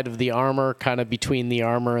underside of the armor, kind of between the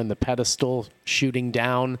armor and the pedestal shooting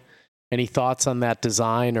down? Any thoughts on that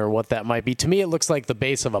design or what that might be? To me, it looks like the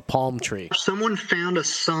base of a palm tree. Someone found a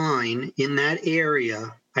sign in that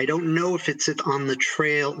area. I don't know if it's on the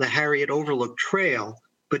trail, the Harriet Overlook Trail,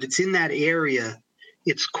 but it's in that area.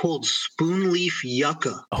 It's called Spoonleaf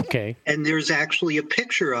Yucca. Okay. And there's actually a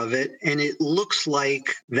picture of it, and it looks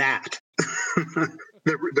like that.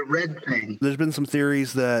 The red thing. There's been some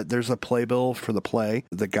theories that there's a playbill for the play.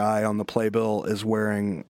 The guy on the playbill is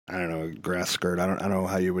wearing, I don't know, a grass skirt. I don't know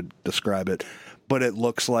how you would describe it. But it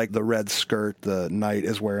looks like the red skirt the knight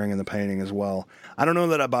is wearing in the painting as well. I don't know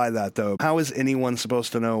that I buy that, though. How is anyone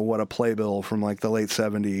supposed to know what a playbill from like the late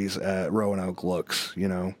 70s at Roanoke looks,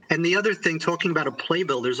 And the other thing, talking about a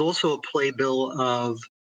playbill, there's also a playbill of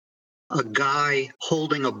a guy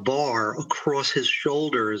holding a bar across his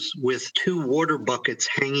shoulders with two water buckets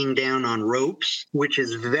hanging down on ropes, which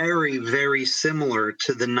is very, very similar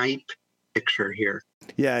to the knight picture here.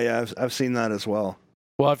 Yeah, I've seen that as well.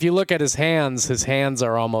 Well, if you look at his hands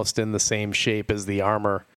are almost in the same shape as the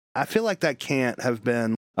armor. I feel like that can't have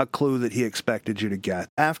been a clue that he expected you to get.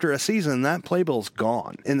 After a season, that playbill's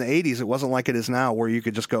gone. In the 80s, it wasn't like it is now where you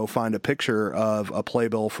could just go find a picture of a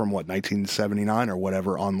playbill from, 1979 or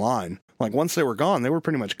whatever online. Like, once they were gone, they were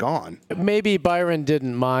pretty much gone. Maybe Byron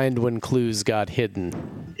didn't mind when clues got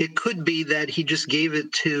hidden. It could be that he just gave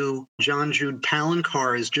it to John Jude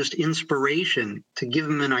Palancar as just inspiration to give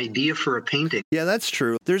him an idea for a painting. Yeah, that's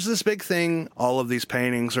true. There's this big thing. All of these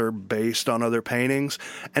paintings are based on other paintings.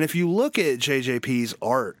 And if you look at JJP's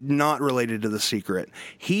art, not related to The Secret,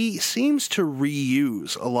 he seems to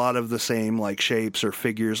reuse a lot of the same shapes or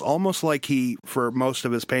figures, almost like for most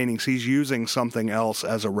of his paintings, he's using something else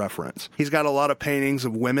as a reference. He's got a lot of paintings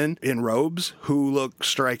of women in robes who look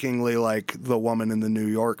strikingly like the woman in the New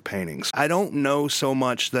York paintings. I don't know so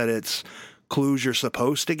much that it's clues you're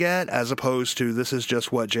supposed to get, as opposed to this is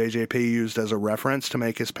just what JJP used as a reference to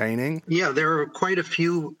make his painting. Yeah, there are quite a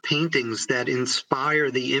few paintings that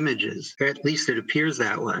inspire the images, or at least it appears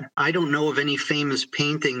that way. I don't know of any famous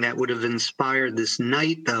painting that would have inspired this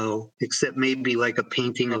knight, though, except maybe like a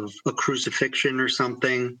painting of a crucifixion or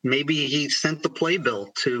something. Maybe he sent the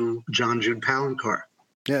playbill to John Jude Palancar.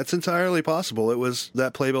 Yeah, it's entirely possible. It was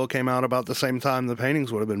that playbill came out about the same time the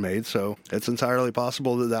paintings would have been made, so it's entirely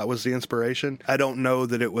possible that that was the inspiration. I don't know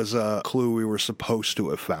that it was a clue we were supposed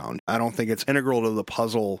to have found. I don't think it's integral to the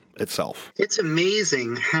puzzle itself. It's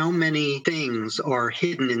amazing how many things are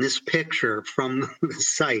hidden in this picture from the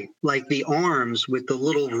site, like the arms with the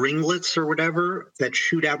little ringlets or whatever that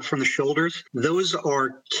shoot out from the shoulders. Those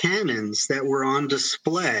are cannons that were on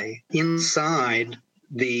display inside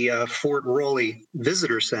the Fort Raleigh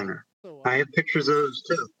Visitor Center. I have pictures of those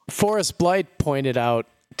too. Forrest Blight pointed out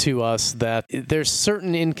to us that there's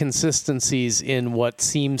certain inconsistencies in what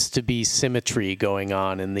seems to be symmetry going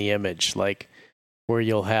on in the image, like where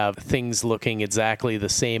you'll have things looking exactly the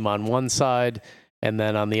same on one side, and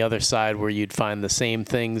then on the other side where you'd find the same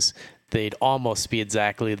things, they'd almost be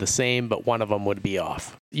exactly the same, but one of them would be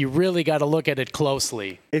off. You really got to look at it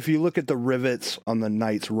closely. If you look at the rivets on the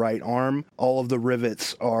knight's right arm, all of the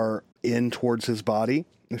rivets are in towards his body.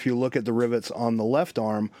 If you look at the rivets on the left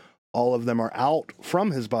arm, all of them are out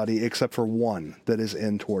from his body except for one that is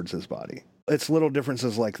in towards his body. It's little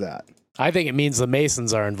differences like that. I think it means the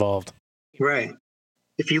Masons are involved. Right.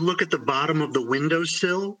 If you look at the bottom of the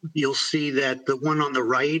windowsill, you'll see that the one on the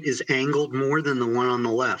right is angled more than the one on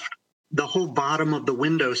the left. The whole bottom of the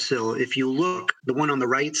windowsill, if you look, the one on the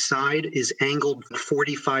right side is angled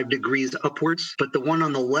 45 degrees upwards, but the one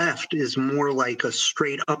on the left is more like a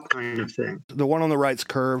straight up kind of thing. The one on the right's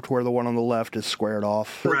curved where the one on the left is squared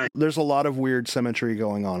off. Right. There's a lot of weird symmetry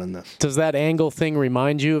going on in this. Does that angle thing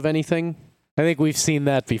remind you of anything? I think we've seen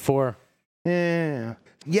that before.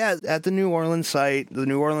 Yeah, at the New Orleans site, the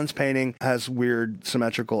New Orleans painting has weird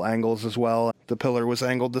symmetrical angles as well. The pillar was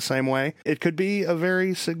angled the same way. It could be a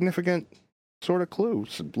very significant sort of clue,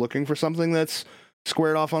 looking for something that's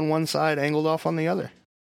squared off on one side, angled off on the other.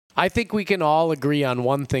 I think we can all agree on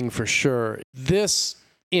one thing for sure. This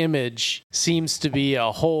image seems to be a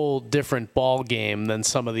whole different ball game than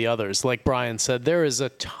some of the others. Like Brian said, there is a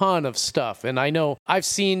ton of stuff. And I know I've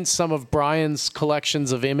seen some of Brian's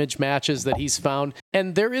collections of image matches that he's found,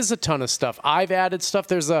 and there is a ton of stuff. I've added stuff.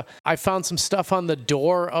 I found some stuff on the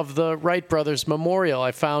door of the Wright Brothers Memorial.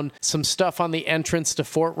 I found some stuff on the entrance to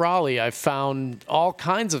Fort Raleigh. I found all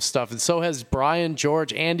kinds of stuff. And so has Brian,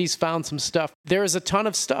 George, Andy's found some stuff. There is a ton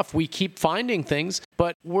of stuff. We keep finding things,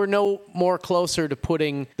 but we're no more closer to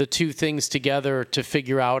putting the two things together to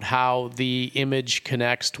figure out how the image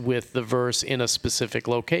connects with the verse in a specific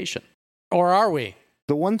location. Or are we?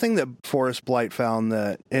 The one thing that Forrest Blight found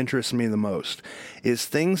that interests me the most is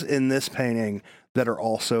things in this painting that are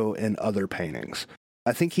also in other paintings.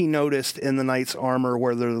 I think he noticed in the knight's armor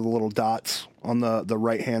where there are the little dots on the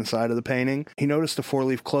right-hand side of the painting, he noticed a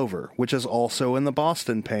four-leaf clover, which is also in the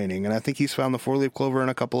Boston painting. And I think he's found the four-leaf clover in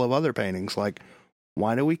a couple of other paintings. Like,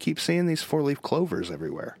 why do we keep seeing these four-leaf clovers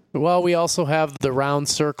everywhere? Well, we also have the round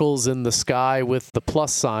circles in the sky with the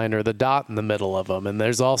plus sign or the dot in the middle of them. And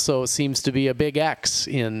there's also seems to be a big X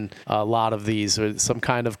in a lot of these, or some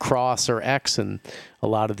kind of cross or X in a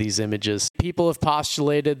lot of these images. People have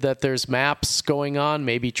postulated that there's maps going on,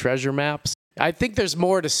 maybe treasure maps. I think there's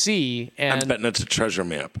more to see. And I'm betting it's a treasure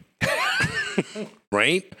map.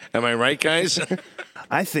 Right? Am I right, guys?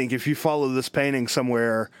 I think if you follow this painting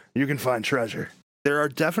somewhere, you can find treasure. There are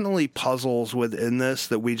definitely puzzles within this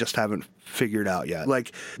that we just haven't figured out yet.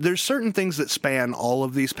 Like, there's certain things that span all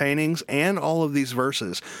of these paintings and all of these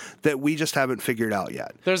verses that we just haven't figured out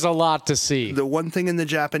yet. There's a lot to see. The one thing in the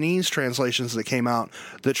Japanese translations that came out,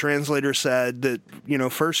 the translator said that,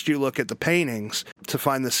 first you look at the paintings to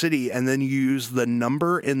find the city, and then you use the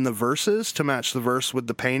number in the verses to match the verse with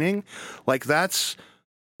the painting. Like,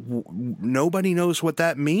 nobody knows what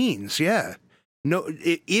that means. Yeah. No,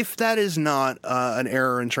 if that is not an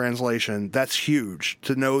error in translation, that's huge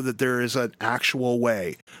to know that there is an actual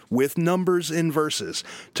way with numbers in verses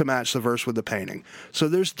to match the verse with the painting. So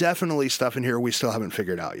there's definitely stuff in here we still haven't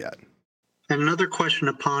figured out yet. And another question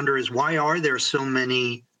to ponder is, why are there so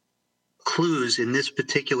many clues in this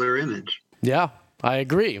particular image? Yeah, I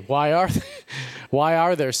agree. Why are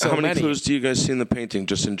there so many? How many clues do you guys see in the painting,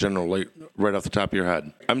 just in general, like right off the top of your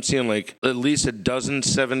head? I'm seeing like at least a dozen,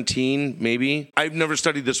 17, maybe. I've never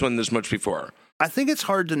studied this one this much before. I think it's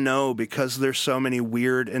hard to know because there's so many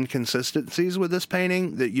weird inconsistencies with this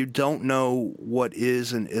painting that you don't know what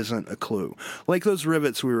is and isn't a clue. Like those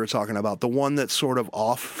rivets we were talking about, the one that's sort of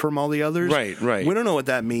off from all the others. Right. We don't know what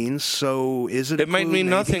that means, so is it a It might clue? mean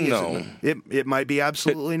Maybe. nothing, though. It might be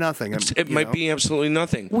absolutely nothing. It might be absolutely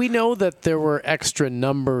nothing. We know that there were extra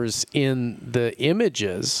numbers in the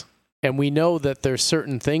images, and we know that there's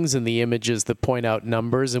certain things in the images that point out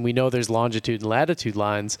numbers, and we know there's longitude and latitude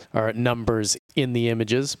lines or numbers in the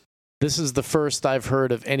images. This is the first I've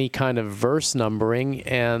heard of any kind of verse numbering,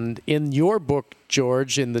 and in your book,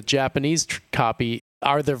 George, in the Japanese copy,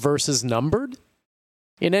 are the verses numbered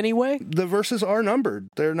in any way? The verses are numbered.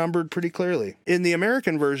 They're numbered pretty clearly. In the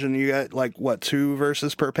American version, you get 2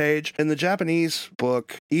 verses per page. In the Japanese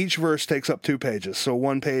book, each verse takes up 2 pages. So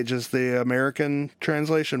 1 page is the American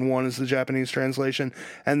translation, 1 is the Japanese translation,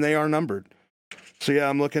 and they are numbered. So yeah,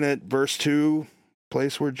 I'm looking at verse 2,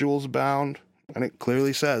 place where jewels abound, and it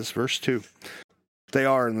clearly says verse 2. They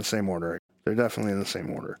are in the same order. They're definitely in the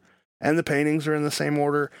same order. And the paintings are in the same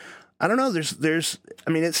order. I don't know,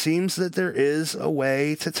 it seems that there is a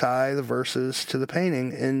way to tie the verses to the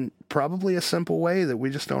painting in probably a simple way that we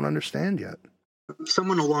just don't understand yet.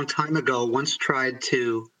 Someone a long time ago once tried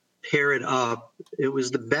to pair it up. It was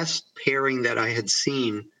the best pairing that I had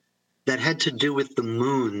seen that had to do with the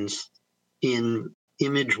moons in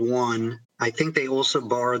image 1. I think they also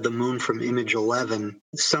borrowed the moon from image 11.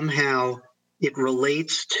 Somehow it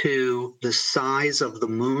relates to the size of the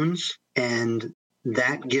moons, and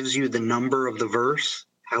that gives you the number of the verse,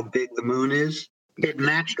 how big the moon is. It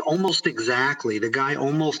matched almost exactly. The guy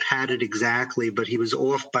almost had it exactly, but he was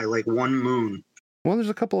off by 1 moon. Well, there's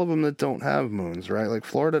a couple of them that don't have moons, right? Like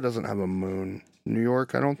Florida doesn't have a moon. New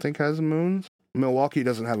York, I don't think, has moons. Milwaukee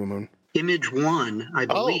doesn't have a moon. Image 1, I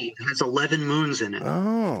believe, has 11 moons in it.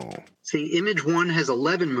 Oh. See, image 1 has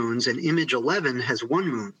 11 moons and image 11 has 1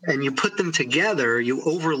 moon. And you put them together, you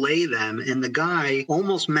overlay them, and the guy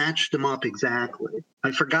almost matched them up exactly.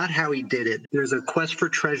 I forgot how he did it. There's a Quest for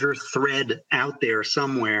Treasure thread out there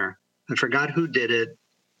somewhere. I forgot who did it.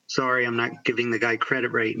 Sorry, I'm not giving the guy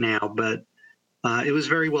credit right now, but it was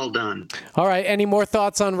very well done. All right. Any more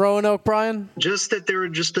thoughts on Roanoke, Brian? Just that there are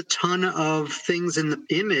just a ton of things in the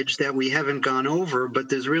image that we haven't gone over, but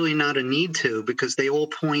there's really not a need to because they all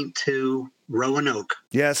point to Roanoke.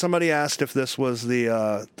 Yeah, somebody asked if this was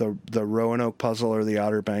the Roanoke puzzle or the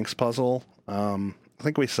Outer Banks puzzle. I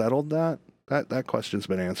think we settled that. That question's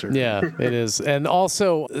been answered. Yeah, it is. And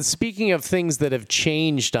also, speaking of things that have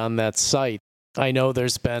changed on that site, I know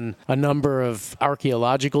there's been a number of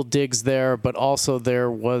archaeological digs there, but also there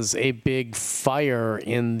was a big fire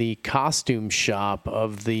in the costume shop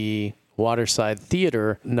of the Waterside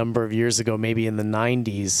Theater a number of years ago, maybe in the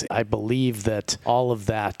 90s. I believe that all of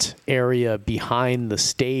that area behind the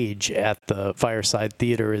stage at the Fireside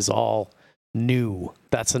Theater is all new.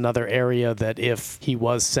 That's another area that if he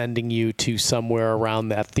was sending you to somewhere around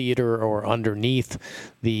that theater or underneath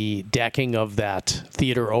the decking of that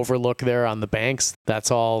theater overlook there on the banks,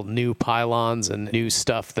 that's all new pylons and new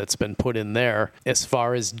stuff that's been put in there. As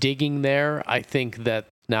far as digging there, I think that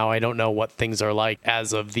now I don't know what things are like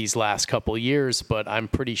as of these last couple years, but I'm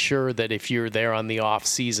pretty sure that if you're there on the off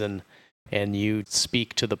season and you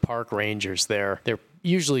speak to the park rangers there, they're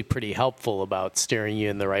usually pretty helpful about steering you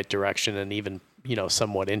in the right direction and even,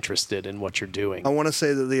 somewhat interested in what you're doing. I want to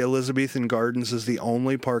say that the Elizabethan Gardens is the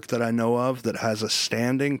only park that I know of that has a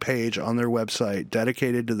standing page on their website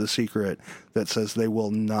dedicated to the secret that says they will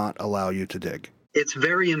not allow you to dig. It's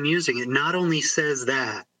very amusing. It not only says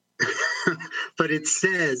that, but it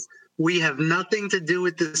says, we have nothing to do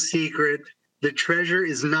with the secret. The treasure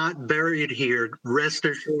is not buried here. Rest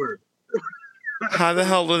assured. How the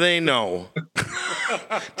hell do they know?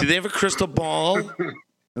 Do they have a crystal ball?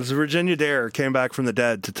 As Virginia Dare came back from the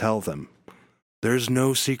dead to tell them, there's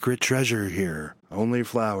no secret treasure here, only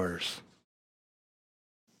flowers.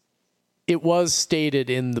 It was stated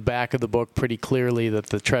in the back of the book pretty clearly that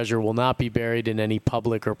the treasure will not be buried in any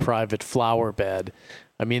public or private flower bed.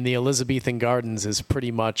 I mean, the Elizabethan Gardens is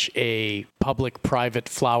pretty much a public-private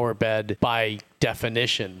flower bed by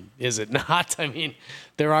definition, is it not? I mean,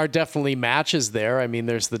 there are definitely matches there. I mean,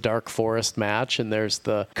 there's the Dark Forest match, and there's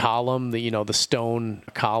the column, the stone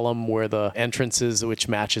column where the entrance is, which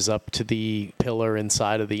matches up to the pillar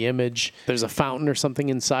inside of the image. There's a fountain or something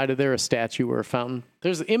inside of there, a statue or a fountain.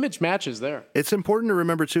 There's image matches there. It's important to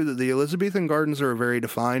remember, too, that the Elizabethan Gardens are a very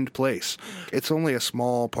defined place. It's only a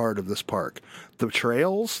small part of this park. The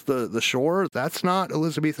trails, the shore, that's not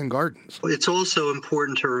Elizabethan Gardens. It's also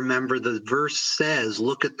important to remember the verse says,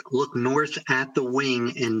 look north at the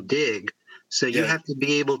wing and dig. So you have to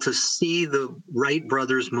be able to see the Wright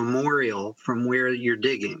Brothers Memorial from where you're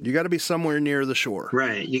digging. You got to be somewhere near the shore.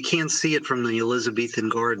 Right. You can't see it from the Elizabethan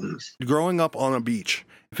Gardens. Growing up on a beach,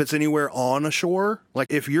 if it's anywhere on a shore,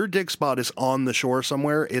 like if your dig spot is on the shore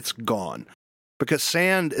somewhere, it's gone. Because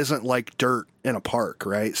sand isn't like dirt in a park,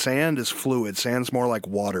 right? Sand is fluid. Sand's more like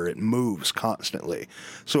water. It moves constantly.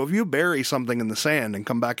 So if you bury something in the sand and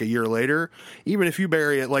come back a year later, even if you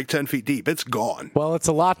bury it like 10 feet deep, it's gone. Well, it's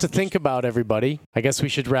a lot to think about, everybody. I guess we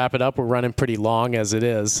should wrap it up. We're running pretty long as it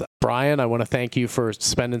is. Brian, I want to thank you for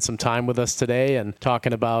spending some time with us today and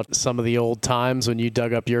talking about some of the old times when you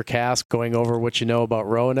dug up your casque, going over what you know about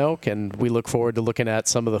Roanoke, and we look forward to looking at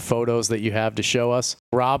some of the photos that you have to show us.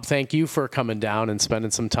 Rob, thank you for coming down and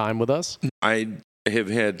spending some time with us. I have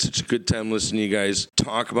had such a good time listening to you guys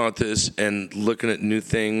talk about this and looking at new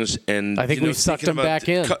things. And I think we've sucked them back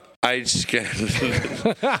in. I just can't.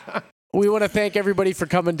 We want to thank everybody for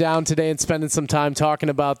coming down today and spending some time talking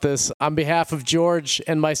about this. On behalf of George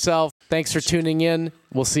and myself, thanks for tuning in.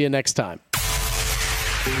 We'll see you next time.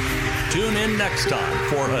 Tune in next time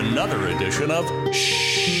for another edition of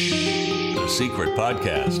Shhh, the Secret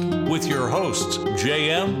Podcast, with your hosts,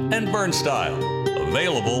 JM and Bernstyle.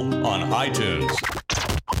 Available on iTunes.